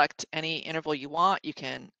can select any interval you want. You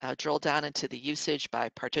can drill down into the usage by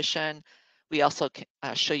partition. We also can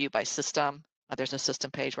show you by system. There's a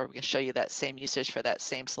system page where we can show you that same usage for that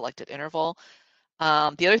same selected interval.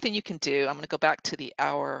 The other thing you can do, I'm going to go back to the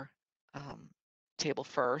hour table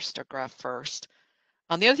first, or graph first.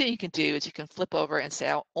 The other thing you can do is you can flip over and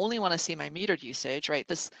say, I only want to see my metered usage, right?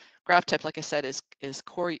 This graph type, like I said, is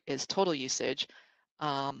total usage.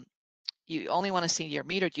 You only want to see your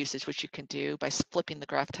metered usage, which you can do by flipping the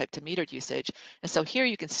graph type to metered usage. And so here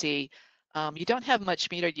you can see you don't have much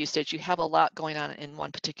metered usage. You have a lot going on in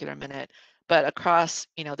one particular minute, but across,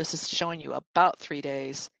 you know, this is showing you about 3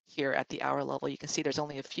 days. here at the hour level, you can see there's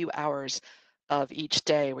only a few hours of each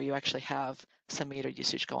day where you actually have some meter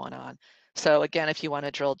usage going on. So again, if you want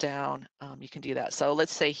to drill down, you can do that. So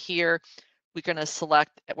let's say here, we're going to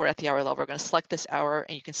select, we're at the hour level, we're going to select this hour,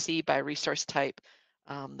 and you can see by resource type,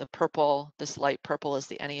 the purple, this light purple is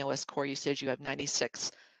the NEOS core usage. You have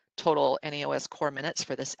 96 total NEOS core minutes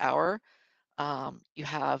for this hour. You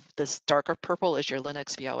have this darker purple is your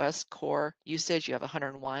Linux VOS core usage. You have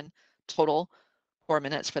 101 total core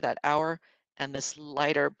minutes for that hour. And this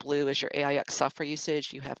lighter blue is your AIX software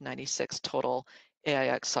usage. You have 96 total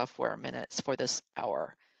AIX software minutes for this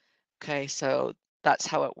hour. Okay, so that's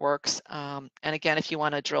how it works. And again, if you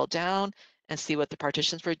want to drill down and see what the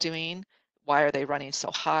partitions were doing, why are they running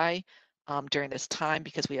so high during this time?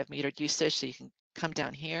 Because we have metered usage. So you can come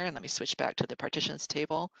down here and let me switch back to the partitions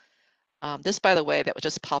table. This, by the way, that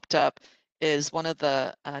just popped up is one of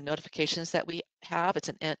the notifications that we have. It's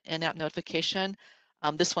an in-app notification.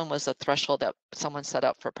 This one was a threshold that someone set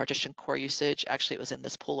up for partition core usage. Actually, it was in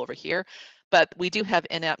this pool over here. But we do have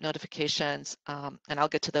in-app notifications, and I'll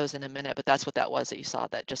get to those in a minute, but that's what that was that you saw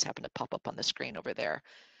that just happened to pop up on the screen over there.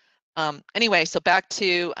 Anyway, so back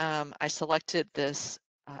to, I selected this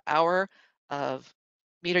hour of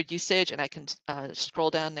metered usage, and I can scroll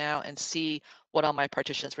down now and see what all my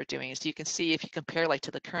partitions were doing. So you can see if you compare like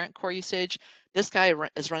to the current core usage, this guy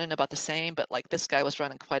is running about the same, but like this guy was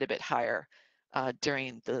running quite a bit higher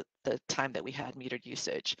during the time that we had metered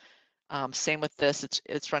usage. Same with this,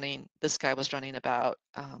 it's running, this guy was running about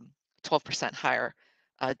 12% higher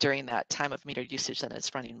during that time of metered usage than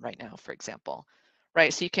it's running right now, for example.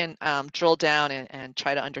 Right, so you can drill down and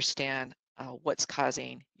try to understand what's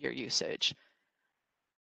causing your usage.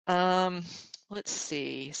 Let's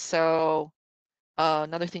see, so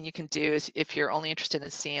another thing you can do is if you're only interested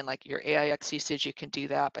in seeing like your AIX usage, you can do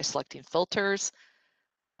that by selecting filters.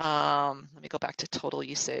 Let me go back to total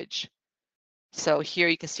usage. So here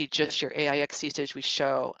you can see just your AIX usage. We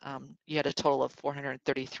show you had a total of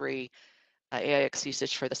 433 AIX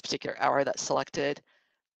usage for this particular hour that's selected.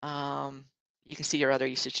 You can see your other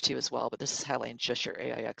usage too as well, but this is highlighting just your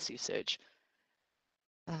AIX usage.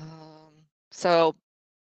 So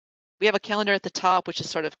we have a calendar at the top, which is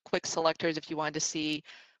sort of quick selectors. If you wanted to see,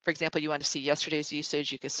 for example, you want to see yesterday's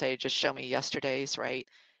usage, you could say, just show me yesterday's, right?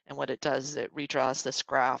 And what it does is it redraws this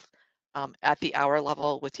graph at the hour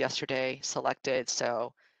level with yesterday selected.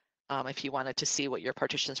 So if you wanted to see what your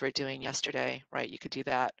partitions were doing yesterday, right, you could do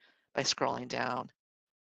that by scrolling down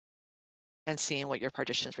and seeing what your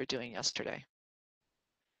partitions were doing yesterday.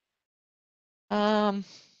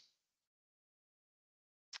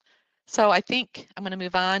 So I think I'm going to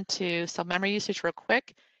move on to some memory usage real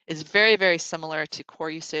quick. It's very, very similar to core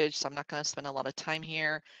usage, so I'm not going to spend a lot of time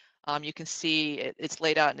here. You can see it's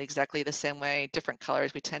laid out in exactly the same way, different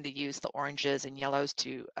colors. We tend to use the oranges and yellows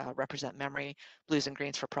to represent memory, blues and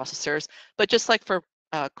greens for processors. But just like for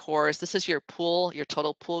cores, this is your pool, your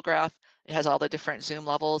total pool graph. It has all the different zoom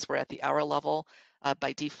levels. We're at the hour level.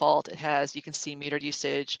 By default, it has, you can see metered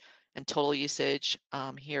usage and total usage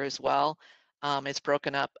here as well. It's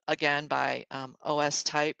broken up again by OS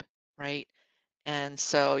type, right? And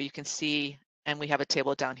so you can see, and we have a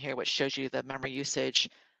table down here which shows you the memory usage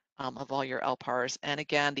of all your LPARs. And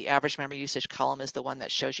again, the average memory usage column is the one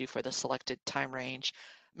that shows you for the selected time range.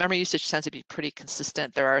 Memory usage tends to be pretty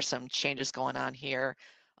consistent. There are some changes going on here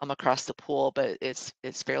across the pool, but it's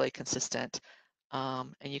fairly consistent.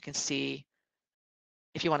 And you can see,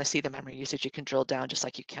 if you want to see the memory usage, you can drill down just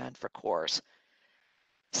like you can for cores.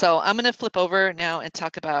 So I'm going to flip over now and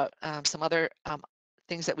talk about some other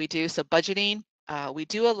things that we do. So budgeting, we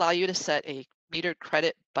do allow you to set a metered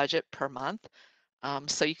credit budget per month.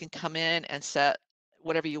 So you can come in and set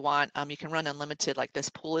whatever you want. You can run unlimited like this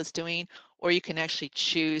pool is doing, or you can actually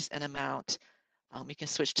choose an amount. You can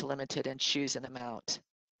switch to limited and choose an amount.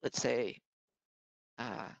 Let's say,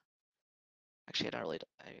 actually, I don't really,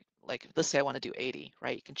 like, let's say I want to do 80,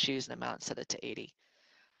 right? You can choose an amount and set it to 80.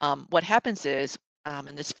 What happens is,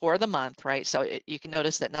 and it's for the month, right? So you can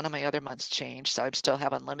notice that none of my other months change. So I still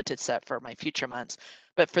have unlimited set for my future months.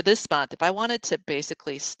 But for this month, if I wanted to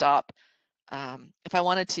basically stop, if I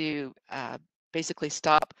wanted to basically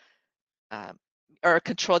stop or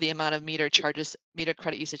control the amount of meter charges, meter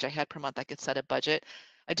credit usage I had per month, I could set a budget.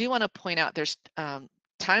 I do want to point out there's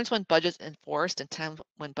times when budget's enforced and times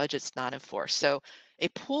when budget's not enforced. So a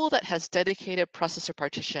pool that has dedicated processor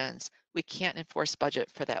partitions, we can't enforce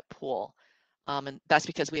budget for that pool. And that's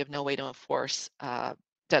because we have no way to enforce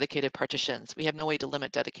dedicated partitions. We have no way to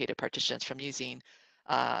limit dedicated partitions from using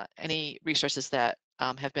any resources that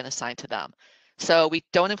have been assigned to them. So we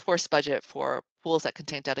don't enforce budget for pools that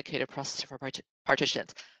contain dedicated processor for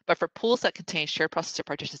partitions. But for pools that contain shared processor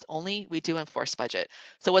partitions only, we do enforce budget.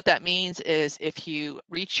 So what that means is if you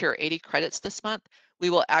reach your 80 credits this month, we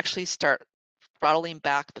will actually start throttling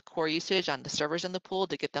back the core usage on the servers in the pool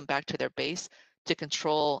to get them back to their base to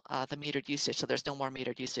control the metered usage. So there's no more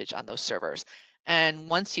metered usage on those servers. And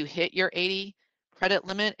once you hit your 80 credit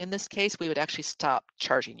limit, in this case, we would actually stop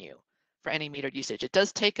charging you for any metered usage. It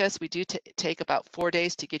does take us, we do take about 4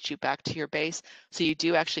 days to get you back to your base. So you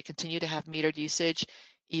do actually continue to have metered usage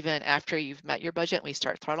even after you've met your budget. We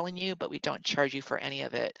start throttling you, but we don't charge you for any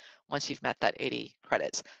of it once you've met that 80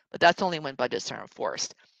 credits. But that's only when budgets are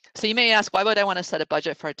enforced. So you may ask, why would I want to set a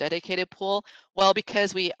budget for a dedicated pool? Well,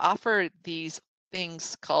 because we offer these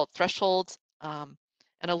things called thresholds and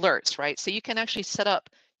alerts, right? So you can actually set up,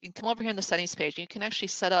 you can come over here in the settings page, you can actually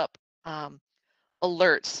set up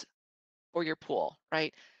alerts for your pool,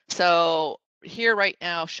 right? So here right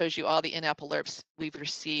now shows you all the in-app alerts we've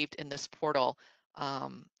received in this portal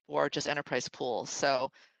for just enterprise pools.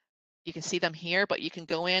 So you can see them here, but you can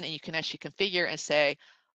go in and you can actually configure and say,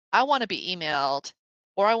 I want to be emailed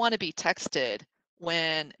or I want to be texted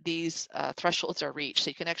when these thresholds are reached. So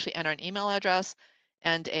you can actually enter an email address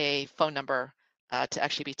and a phone number to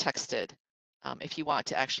actually be texted if you want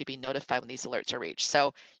to actually be notified when these alerts are reached.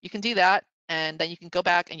 So you can do that, and then you can go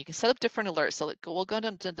back and you can set up different alerts. So we'll go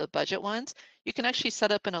down to the budget ones. You can actually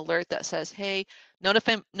set up an alert that says, hey,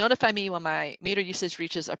 notify me when my meter usage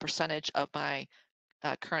reaches a percentage of my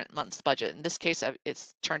current month's budget. In this case,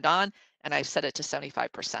 it's turned on and I've set it to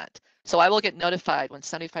 75%. So I will get notified when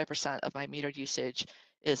 75% of my metered usage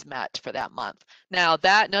is met for that month. Now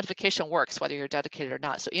that notification works whether you're dedicated or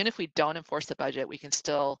not. So even if we don't enforce the budget, we can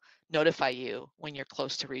still notify you when you're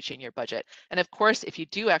close to reaching your budget. And of course, if you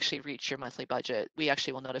do actually reach your monthly budget, we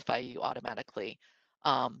actually will notify you automatically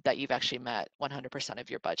that you've actually met 100% of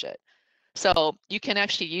your budget. So you can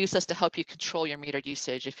actually use this to help you control your metered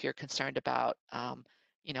usage if you're concerned about,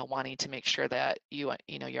 wanting to make sure that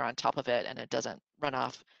you're on top of it and it doesn't run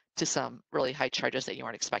off to some really high charges that you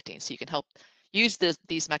aren't expecting. So you can help use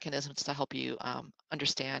these mechanisms to help you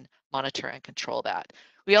understand, monitor, and control that.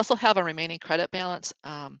 We also have a remaining credit balance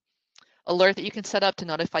alert that you can set up to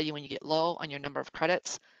notify you when you get low on your number of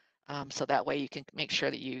credits. So that way you can make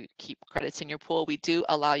sure that you keep credits in your pool. We do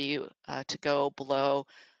allow you to go below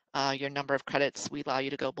your number of credits. We allow you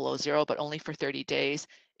to go below 0, but only for 30 days.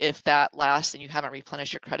 If that lasts and you haven't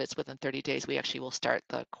replenished your credits within 30 days, we actually will start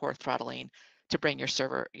the core throttling to bring your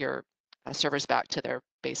servers back to their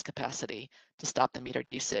base capacity to stop the metered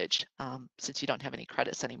usage since you don't have any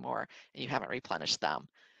credits anymore and you haven't replenished them.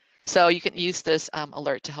 So you can use this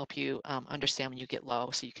alert to help you understand when you get low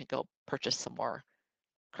so you can go purchase some more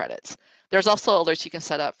credits. There's also alerts you can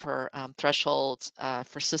set up for thresholds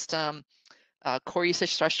for system, core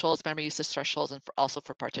usage thresholds, memory usage thresholds, and also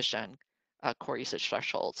for partition core usage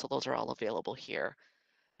thresholds. So those are all available here.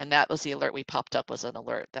 And that was the alert we popped up, was an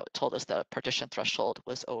alert that told us the partition threshold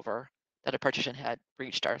was over, that a partition had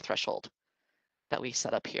reached our threshold that we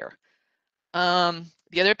set up here.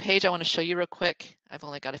 The other page I want to show you real quick, I've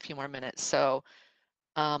only got a few more minutes. So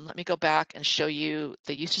let me go back and show you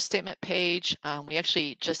the usage statement page. We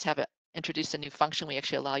actually just have introduced a new function. We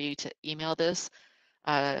actually allow you to email this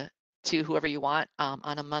to whoever you want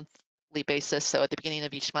on a monthly basis. So at the beginning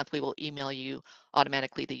of each month, we will email you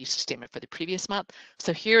automatically the usage statement for the previous month.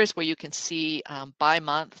 So here is where you can see by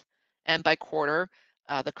month and by quarter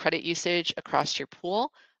the credit usage across your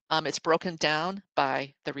pool. It's broken down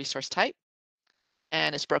by the resource type,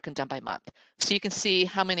 and it's broken down by month. So you can see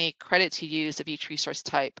how many credits you use of each resource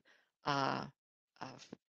type of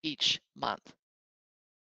each month.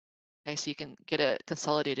 Okay, so you can get a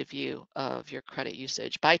consolidated view of your credit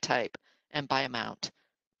usage by type and by amount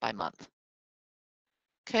by month.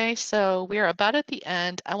 Okay, so we are about at the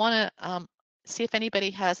end. I want to see if anybody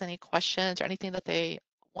has any questions or anything that they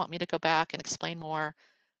want me to go back and explain more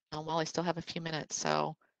while I still have a few minutes.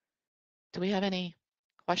 So do we have any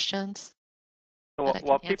questions? So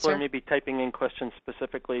while people are maybe typing in questions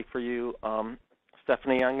specifically for you,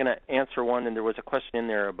 Stephanie, I'm going to answer one, and there was a question in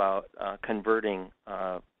there about converting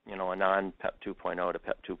a non-PEP 2.0 to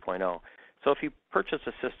PEP 2.0. So if you purchase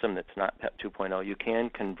a system that's not PEP 2.0, you can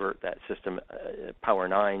convert that system, Power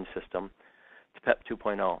 9 system, to PEP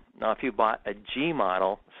 2.0. Now, if you bought a G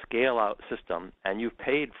model scale-out system and you've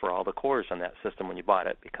paid for all the cores on that system when you bought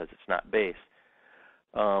it because it's not base,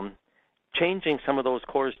 changing some of those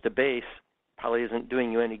cores to base probably isn't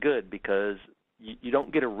doing you any good because you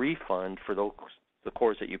don't get a refund for the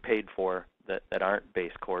cores that you paid for that aren't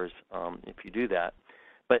base cores if you do that.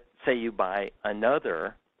 But say you buy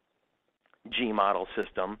another G model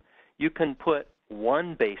system, you can put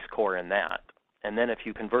one base core in that and then if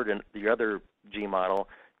you convert your other G model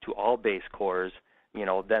to all base cores,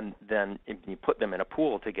 then if you put them in a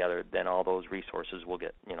pool together, then all those resources will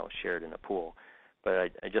get shared in a pool.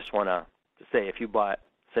 But I just want to say, if you bought,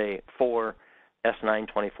 say, 4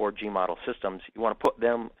 S924 G model systems, you want to put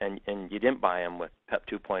them, and you didn't buy them with PEP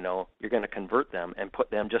 2.0, you're going to convert them and put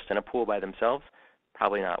them just in a pool by themselves.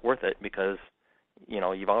 Probably not worth it, because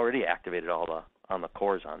you've already activated all the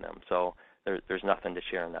cores on them. So there's nothing to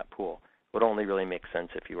share in that pool. It would only really make sense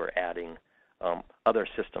if you were adding other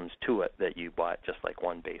systems to it that you bought just like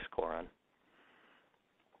one base core on.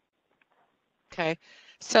 Okay,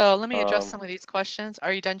 so let me address some of these questions.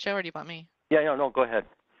 Are you done, Joe, or do you want me? Yeah, no, go ahead.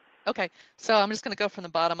 Okay, so I'm just going to go from the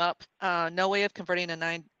bottom up. No way of converting a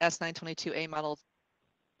S922A model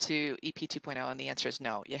to EP 2.0, and the answer is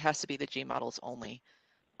no. It has to be the G models only.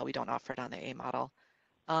 We don't offer it on the A model.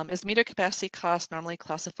 Is meter capacity cost normally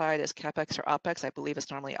classified as CapEx or OpEx? I believe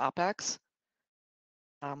it's normally OpEx.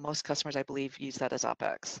 Most customers, I believe, use that as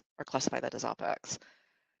OpEx or classify that as OpEx.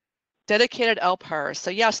 Dedicated LPARs.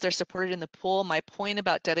 So yes, they're supported in the pool. My point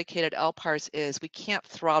about dedicated LPARs is we can't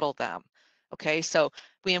throttle them. Okay, so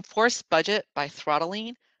we enforce budget by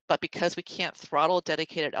throttling, but because we can't throttle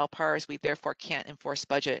dedicated LPARs, we therefore can't enforce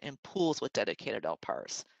budget in pools with dedicated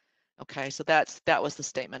LPARs. Okay, so that was the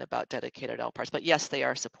statement about dedicated LPARs. But yes, they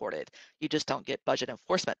are supported. You just don't get budget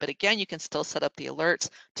enforcement. But again, you can still set up the alerts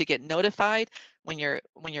to get notified when you're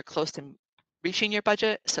close to reaching your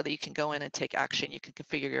budget, so that you can go in and take action. You can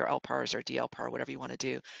configure your LPARs or DLPAR, whatever you want to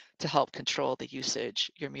do, to help control the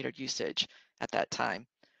usage, your metered usage at that time.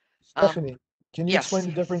 Stephanie, can you explain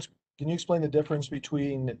Yes. the difference? Can you explain the difference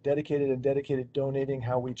between dedicated and dedicated donating,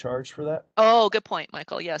 how we charge for that? Oh, good point,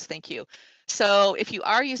 Michael. Yes, thank you. So if you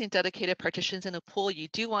are using dedicated partitions in a pool, you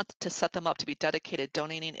do want to set them up to be dedicated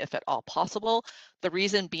donating if at all possible. The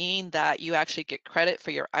reason being that you actually get credit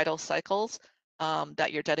for your idle cycles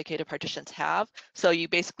that your dedicated partitions have. So you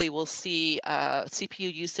basically will see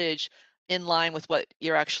CPU usage in line with what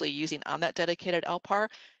you're actually using on that dedicated LPAR.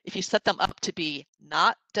 If you set them up to be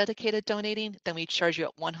not dedicated donating, then we charge you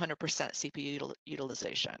at 100% CPU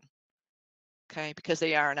utilization. Okay, because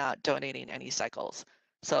they are not donating any cycles.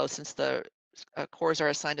 So since the cores are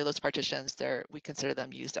assigned to those partitions, we consider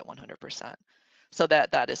them used at 100%. So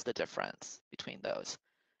that is the difference between those.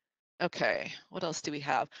 Okay, what else do we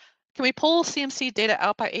have? Can we pull CMC data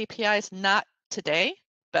out by APIs? Not today,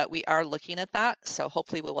 but we are looking at that. So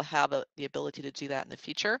hopefully we will have the ability to do that in the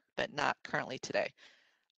future, but not currently today.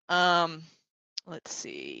 Let's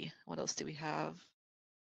see, what else do we have?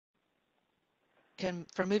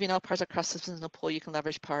 For moving LPARs across systems in the pool, you can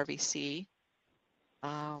leverage Power VC.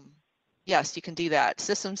 Yes, you can do that.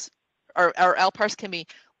 Systems, our LPARs can be,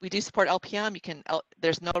 we do support LPM.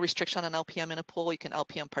 There's no restriction on LPM in a pool. You can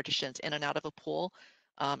LPM partitions in and out of a pool,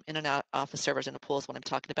 in and out off the servers in a pool is what I'm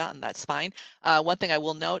talking about, and that's fine. One thing I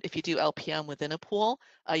will note, if you do LPM within a pool,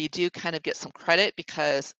 you do kind of get some credit,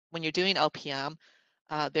 because when you're doing LPM,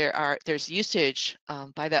 there's usage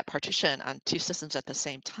by that partition on 2 systems at the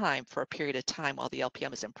same time for a period of time while the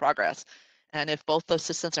LPM is in progress. And if both those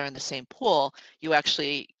systems are in the same pool, you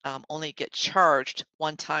actually only get charged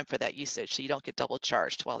one time for that usage. So you don't get double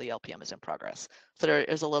charged while the LPM is in progress. So there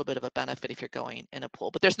is a little bit of a benefit if you're going in a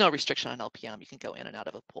pool, but there's no restriction on LPM. You can go in and out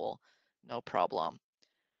of a pool, no problem.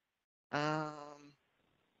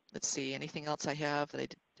 Let's see, anything else I have that I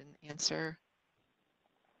didn't answer?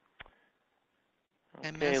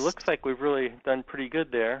 Okay, it looks like we've really done pretty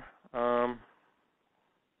good there.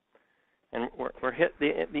 And we're hit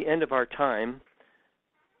the end of our time.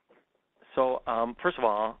 So first of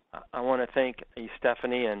all, I want to thank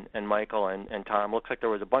Stephanie and Michael and Tom. Looks like there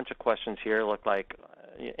was a bunch of questions here. Looked like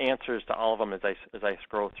answers to all of them as I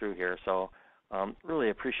scroll through here. So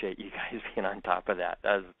really appreciate you guys being on top of that.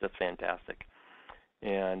 That's fantastic.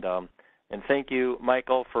 And thank you,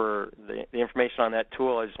 Michael, for the information on that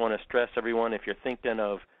tool. I just want to stress everyone, if you're thinking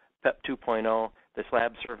of PEP 2.0, this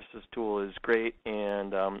lab services tool is great,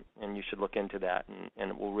 and you should look into that,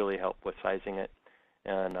 and it will really help with sizing it.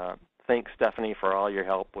 And thanks, Stephanie, for all your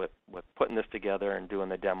help with putting this together and doing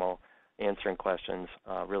the demo, answering questions.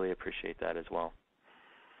 Really appreciate that as well.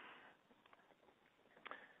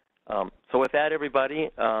 So with that, everybody,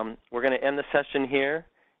 we're going to end the session here.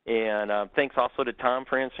 And thanks also to Tom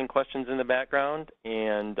for answering questions in the background.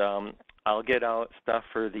 And I'll get out stuff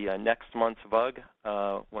for the next month's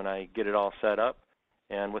VUG when I get it all set up.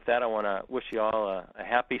 And with that, I want to wish you all a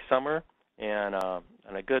happy summer and a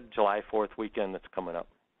good July 4th weekend that's coming up.